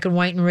is black and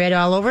white and red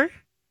all over?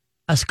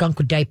 A skunk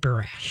with diaper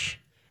rash.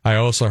 I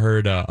also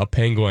heard a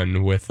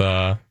penguin with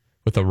a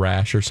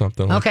rash or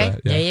something like that.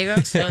 Okay, there you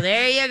go. So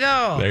there you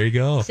go. There you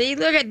go. See,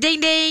 look at ding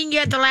ding. You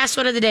got the last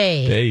one of the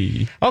day.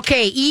 Hey.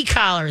 Okay,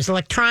 e-collars,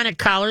 electronic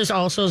collars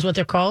also is what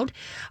they're called.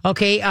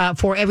 Okay,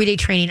 for everyday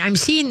training. I'm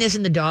seeing this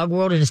in the dog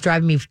world, and it's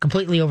driving me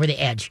completely over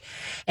the edge.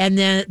 And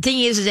the thing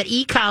is that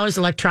e-collars,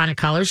 electronic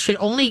collars, should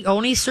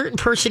only certain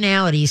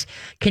personalities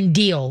can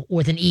deal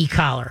with an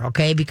e-collar,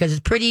 okay? Because it's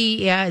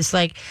pretty, it's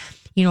like,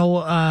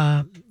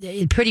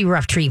 pretty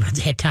rough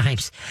treatment at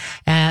times,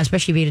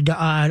 especially if you're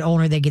an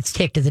owner that gets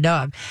ticked at the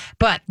dog.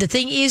 But the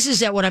thing is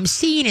that what I'm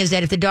seeing is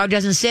that if the dog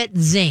doesn't sit,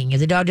 zing.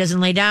 If the dog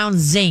doesn't lay down,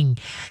 zing.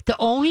 The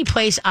only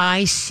place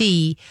I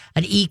see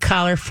an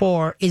e-collar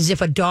for is if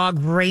a dog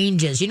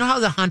ranges. You know how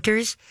the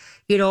hunters,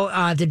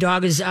 if the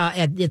dog is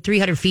at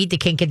 300 feet, they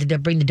can't get to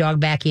bring the dog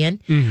back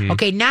in.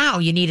 Okay, now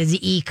you need an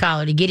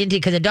e-collar to get into,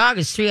 because the dog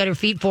is 300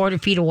 feet,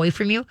 400 feet away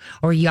from you,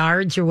 or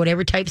yards, or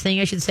whatever type thing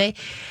I should say.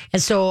 And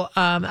so,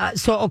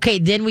 okay,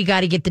 then we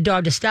got to get the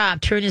dog to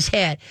stop, turn his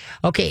head.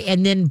 Okay,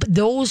 and then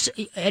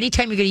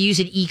anytime you're going to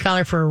use an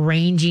e-collar for a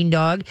ranging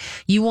dog,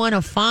 you want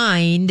to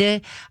find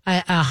a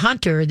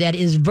hunter that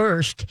is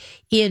versed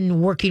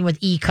in working with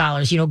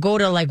e-collars. Go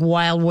to like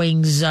Wild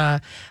Wings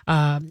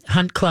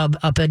Hunt Club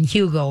up in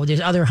Hugo.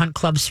 There's other hunt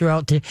clubs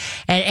throughout,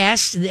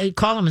 and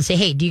call them and say,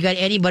 hey, do you got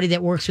anybody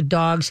that works with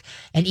dogs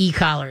and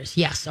e-collars?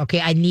 Yes. Okay,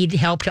 I need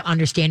help to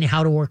understand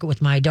how to work it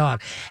with my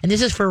dog. And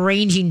this is for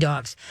ranging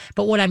dogs.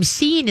 But what I'm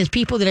seeing is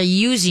people that are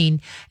using,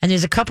 and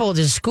there's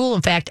a school,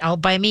 in fact,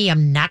 out by me.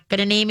 I'm not going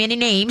to name any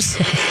names,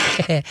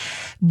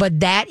 but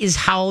that is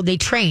how they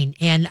train.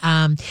 And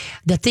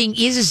the thing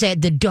is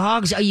that the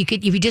dogs,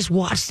 if you just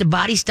watch the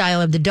body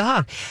style of the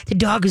dog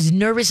is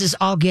nervous as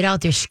all get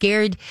out. They're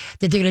scared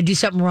that they're going to do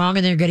something wrong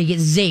and they're going to get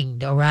zinged.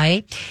 All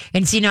right.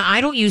 And see, now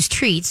I don't use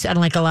treats,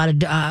 unlike a lot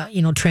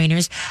of,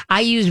 trainers.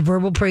 I use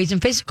verbal praise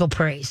and physical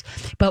praise.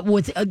 But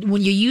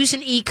when you use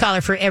an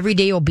e-collar for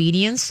everyday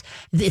obedience,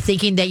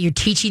 thinking that you're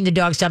teaching the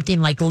dog something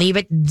like leave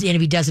it, and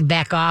if he doesn't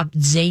back off,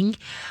 zing.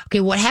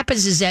 Okay. What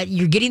happens is that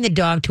you're getting the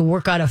dog to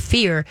work out a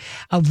fear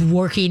of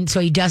working so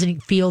he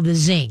doesn't feel the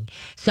zing.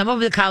 Some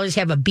of the collars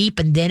have a beep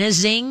and then a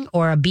zing,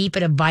 or a beep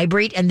and a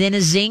vibrate and then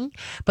a zing.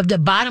 But the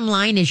bottom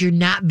line is you're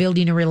not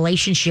building a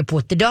relationship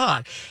with the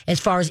dog as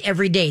far as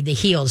every day, the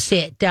heels,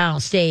 sit, down,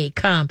 stay,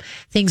 come,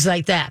 things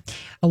like that.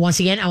 Once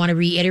again, I want to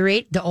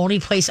reiterate, the only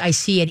place I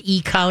see an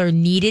e-collar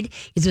needed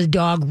is the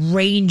dog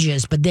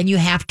ranges. But then you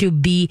have to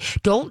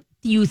don't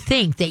you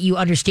think that you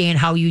understand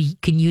how you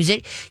can use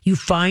it, you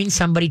find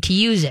somebody to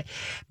use it.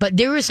 But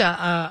there was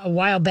a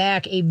while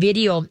back a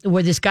video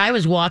where this guy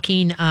was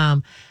walking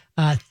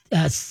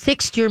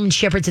 6 German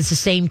Shepherds at the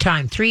same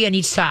time, 3 on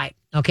each side,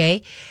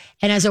 okay?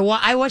 And as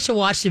I watched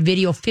the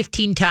video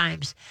 15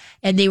 times,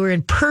 and they were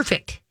in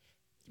perfect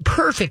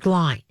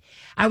line.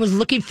 I was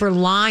looking for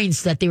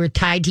lines that they were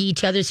tied to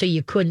each other so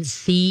you couldn't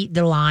see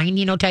the line,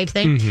 type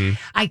thing.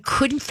 I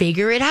couldn't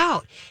figure it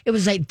out. It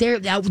was like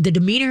the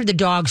demeanor of the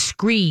dog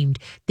screamed.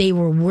 They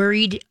were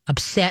worried,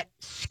 upset,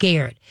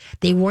 scared.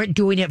 They weren't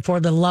doing it for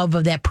the love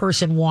of that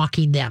person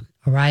walking them.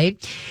 All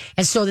right.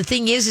 And so the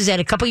thing is that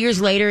a couple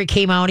years later, it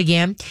came out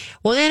again.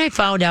 Well, then I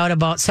found out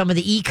about some of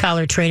the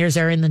e-collar trainers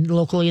that are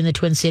locally in the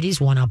Twin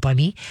Cities, one out by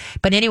me.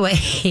 But anyway,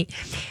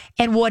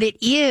 And what it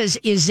is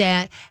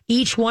that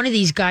each one of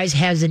these guys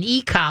has an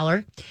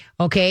e-collar,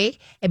 okay?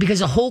 And because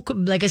the whole,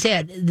 like I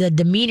said, the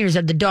demeanors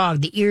of the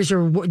dog, the ears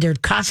they're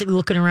constantly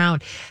looking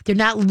around. They're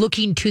not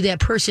looking to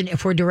that person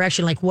for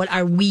direction, like, what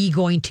are we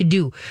going to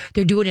do?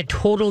 They're doing it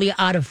totally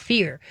out of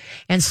fear.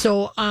 And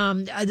so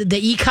the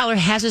e-collar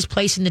has its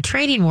place in the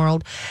training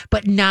world,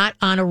 but not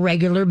on a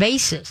regular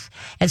basis.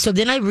 And so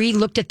then I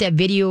re-looked at that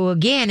video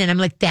again, and I'm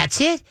like,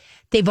 that's it.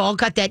 They've all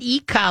got that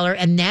e-collar,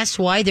 and that's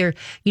why they're,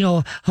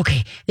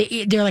 okay,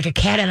 they're like a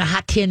cat on a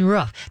hot tin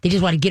roof. They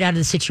just want to get out of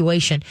the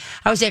situation.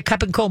 I was at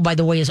Cup and Cone, by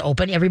the way, is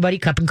open. Everybody,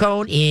 Cup and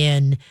Cone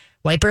in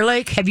White Bear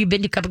Lake. Have you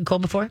been to Cup and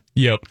Cone before?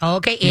 Yep.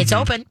 Okay, it's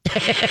open.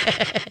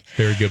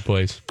 Very good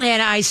place.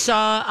 And I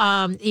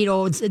saw,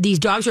 these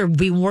dogs are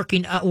being worked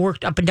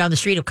up and down the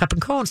street of Cup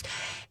and Cones,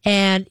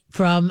 and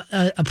from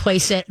a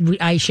place that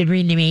I should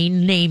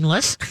remain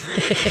nameless,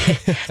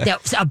 that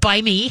was by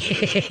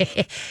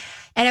me.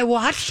 And I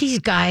watched these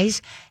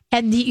guys,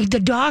 and the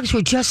dogs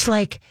were just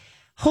like,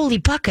 holy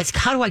buckets,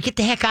 how do I get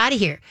the heck out of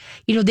here?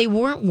 They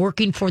weren't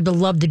working for the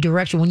love, the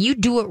direction. When you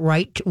do it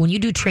right, when you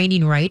do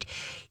training right,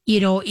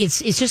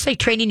 it's just like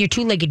training your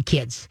two-legged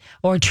kids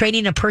or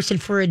training a person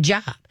for a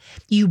job.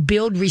 You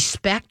build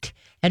respect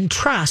and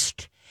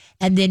trust,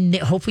 and then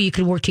hopefully you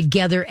can work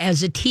together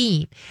as a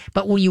team.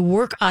 But when you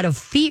work out of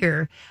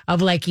fear of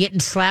like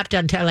getting slapped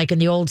on, like in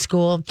the old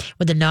school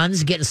with the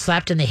nuns, getting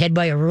slapped on the head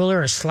by a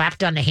ruler or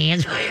slapped on the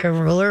hands by a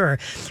ruler or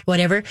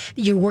whatever,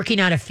 you're working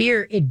out of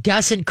fear. It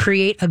doesn't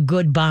create a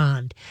good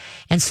bond.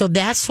 And so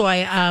that's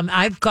why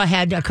I've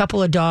had a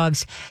couple of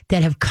dogs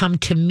that have come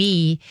to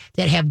me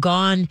that have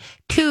gone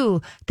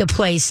to the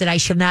place that I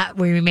shall not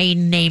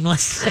remain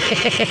nameless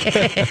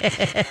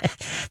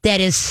that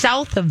is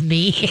south of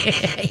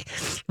me.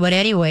 But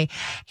anyway,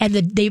 and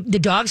the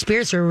dog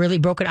spirits are really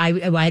broken.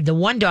 I had the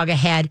one dog I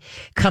had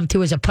come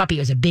through as a puppy.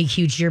 It was a big,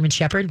 huge German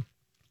Shepherd.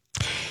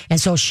 And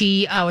so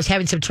she was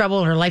having some trouble,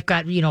 and her life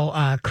got,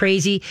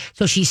 crazy.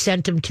 So she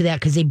sent him to that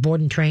because they board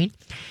and train.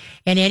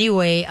 And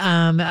anyway,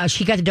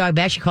 she got the dog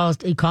back. He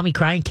called me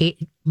crying.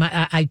 Kate,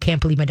 I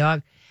can't believe my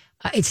dog.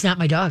 It's not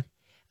my dog.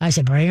 I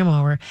said, bring him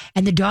over.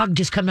 And the dog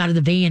just coming out of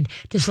the van,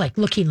 just like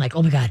looking like,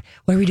 oh my God,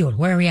 what are we doing?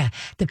 Where are we at?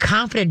 The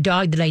confident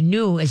dog that I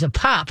knew as a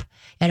pup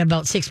at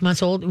about 6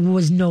 months old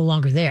was no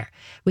longer there.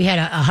 We had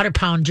a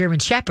 100-pound German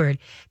Shepherd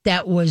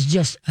that was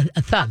just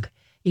a thug.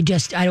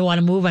 I don't want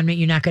to move.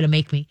 You're not going to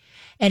make me.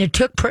 And it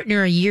took pretty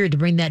near a year to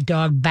bring that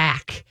dog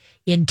back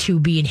into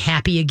being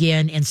happy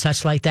again and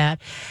such like that.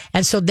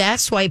 And so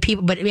that's why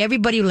but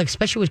everybody,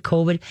 especially with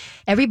COVID,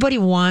 everybody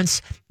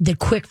wants the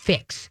quick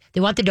fix. They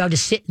want the dog to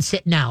sit and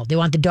sit now. They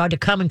want the dog to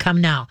come and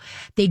come now.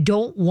 They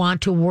don't want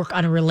to work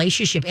on a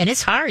relationship. And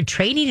it's hard.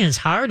 Training is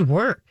hard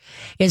work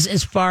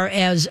as far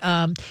as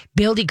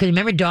building. Because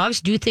remember,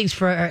 dogs do things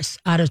for us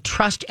out of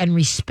trust and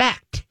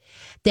respect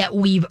that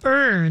we've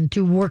earned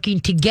through working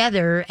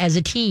together as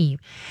a team.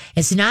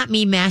 It's not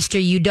me master,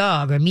 you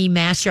dog, or me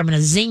master, I'm going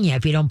to zing you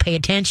if you don't pay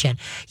attention.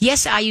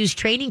 Yes, I use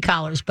training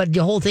collars, but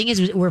the whole thing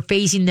is we're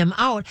phasing them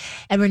out,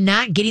 and we're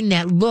not getting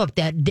that look,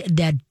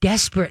 that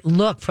desperate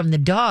look from the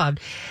dog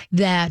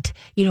that,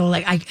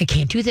 like, I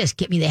can't do this.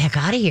 Get me the heck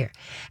out of here.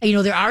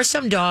 There are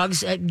some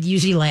dogs,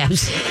 usually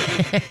labs,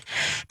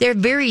 they're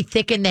very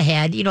thick in the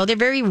head. They're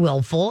very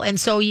willful. And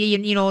so,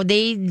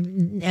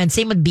 and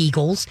same with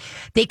beagles,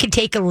 they can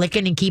take a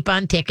licking and keep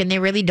on ticking. They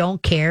really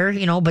don't care,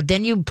 but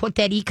then you put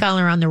that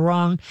e-collar on the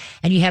wrong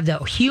and you have the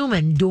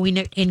human doing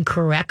it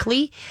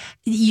incorrectly,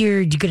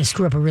 you're going to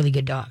screw up a really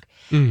good dog.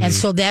 Mm-hmm. And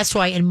so that's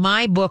why in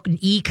my book,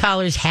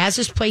 e-collars has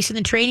its place in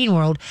the training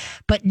world,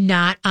 but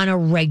not on a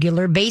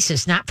regular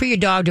basis. Not for your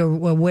dog to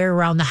wear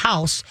around the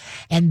house.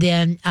 And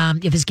then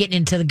if it's getting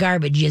into the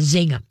garbage, you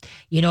zing them.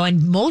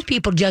 And most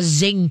people just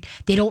zing.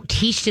 They don't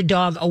teach the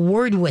dog a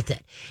word with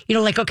it.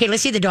 Like, okay,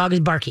 let's say the dog is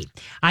barking.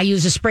 I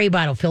use a spray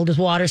bottle filled with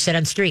water, set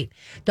on street.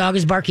 Dog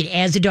is barking.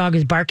 As the dog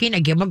is barking, I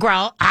give him a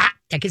growl.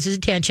 That gets his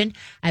attention.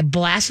 I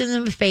blast him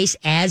in the face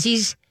as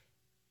he's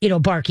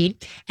barking,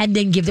 and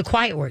then give the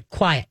quiet word.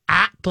 Quiet.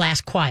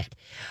 Blast quiet.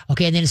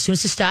 Okay, and then as soon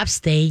as it stops,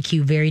 thank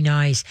you, very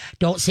nice.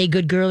 Don't say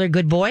good girl or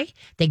good boy.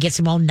 That gets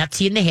them all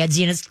nutsy in the heads,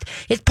 and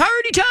it's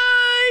party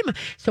time.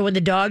 So when the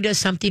dog does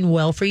something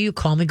well for you,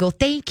 calm and go,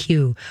 thank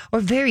you,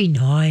 or very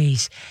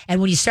nice. And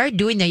when you start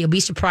doing that, you'll be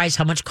surprised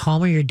how much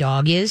calmer your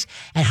dog is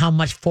and how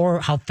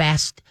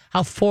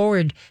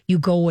forward you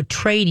go with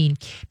training,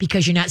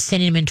 because you're not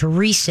sending them into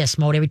recess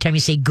mode every time you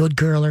say good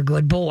girl or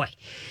good boy.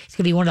 It's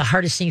going to be one of the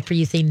hardest things for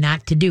you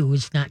not to do,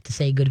 is not to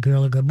say good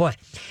girl or good boy.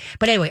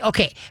 But anyway,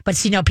 okay. But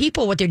see, now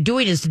people, what they're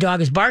doing is the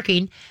dog is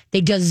barking,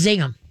 they just zing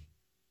them.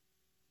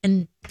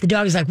 And the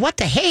dog is like, what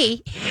the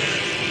hey?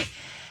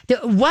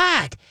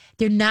 What?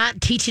 They're not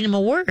teaching them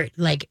a word.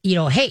 Like,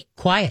 hey,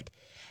 quiet.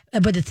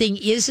 But the thing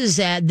is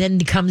that then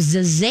comes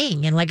the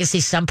zing. And like I say,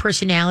 some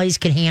personalities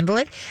can handle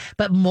it,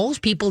 but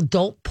most people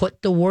don't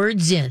put the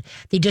words in.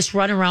 They just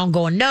run around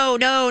going, no,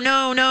 no,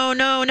 no, no,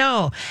 no,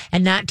 no,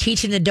 and not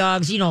teaching the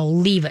dogs,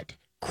 leave it.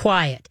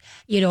 quiet,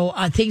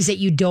 things that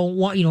you don't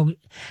want.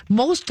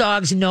 Most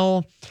dogs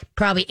know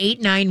probably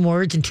 8-9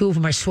 words, and 2 of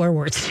them are swear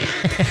words.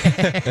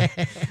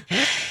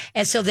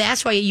 And so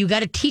that's why you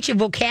got to teach a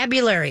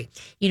vocabulary,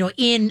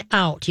 in,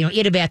 out,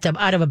 in a bathtub,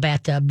 out of a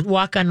bathtub,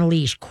 walk on a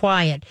leash,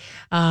 quiet,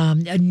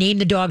 name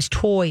the dog's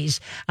toys,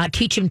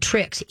 teach them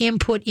tricks,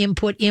 input.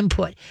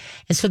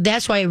 And so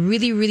that's why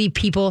really, really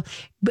people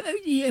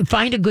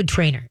find a good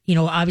trainer.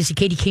 Obviously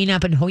Katie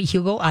Keenop and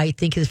Hugo, I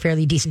think is a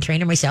fairly decent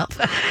trainer myself.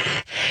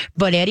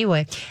 But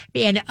anyway,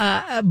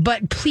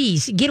 but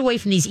please get away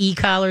from these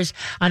e-collars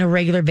on a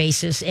regular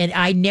basis. And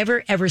I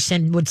never ever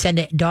would send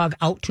a dog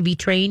out to be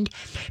trained,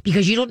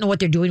 because you don't know what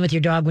they're doing with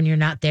your dog when you're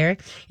not there.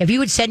 If you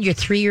would send your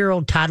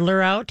 3-year-old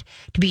toddler out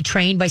to be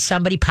trained by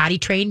somebody, potty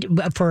trained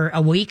for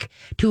a week,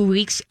 2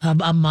 weeks,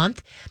 a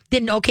month,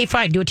 then okay,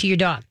 fine, do it to your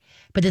dog.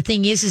 But the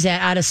thing is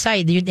that out of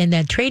sight, and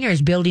that trainer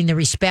is building the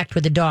respect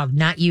with the dog,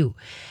 not you.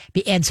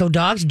 And so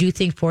dogs do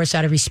things for us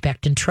out of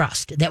respect and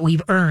trust that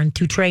we've earned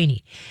through training.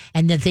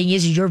 And the thing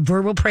is your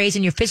verbal praise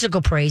and your physical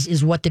praise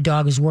is what the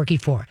dog is working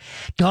for.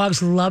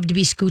 Dogs love to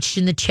be scooched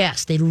in the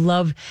chest. They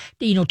love,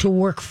 to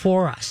work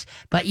for us.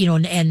 But,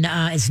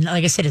 it's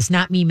like I said, it's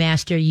not me,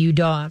 master, you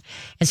dog.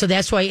 And so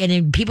that's why, and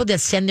then people that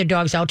send their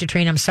dogs out to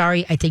train, I'm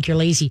sorry, I think you're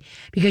lazy,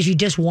 because you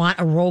just want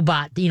a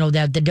robot, sit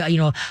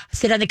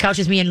on the couch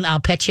with me and I'll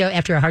pet you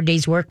after a hard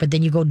day's work, but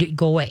then you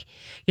go away.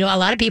 A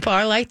lot of people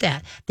are like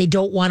that. They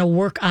don't want to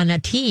work on a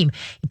team.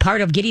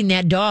 Part of getting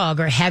that dog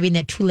or having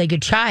that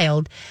 2-legged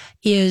child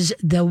is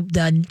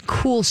the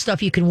cool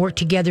stuff. You can work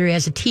together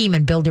as a team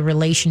and build a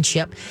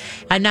relationship.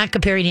 I'm not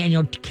comparing,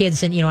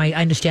 kids, and I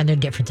understand they're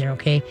different there.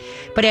 Okay,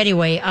 but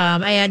anyway,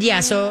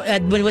 So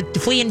with the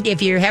fleeing,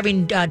 if you're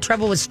having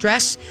trouble with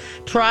stress,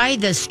 try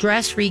the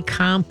Stress-Free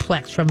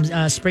Complex from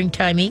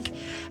Springtime Inc.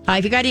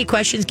 If you got any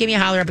questions, give me a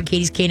holler up at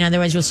Katie's Canine.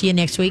 Otherwise, we'll see you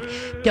next week.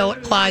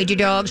 Don't hide your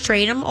dogs,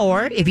 train them,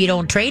 or if you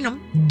don't train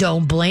them,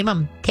 don't blame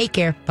them. Take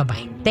care.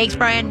 Bye-bye. Thanks,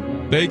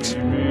 Brian. Thanks.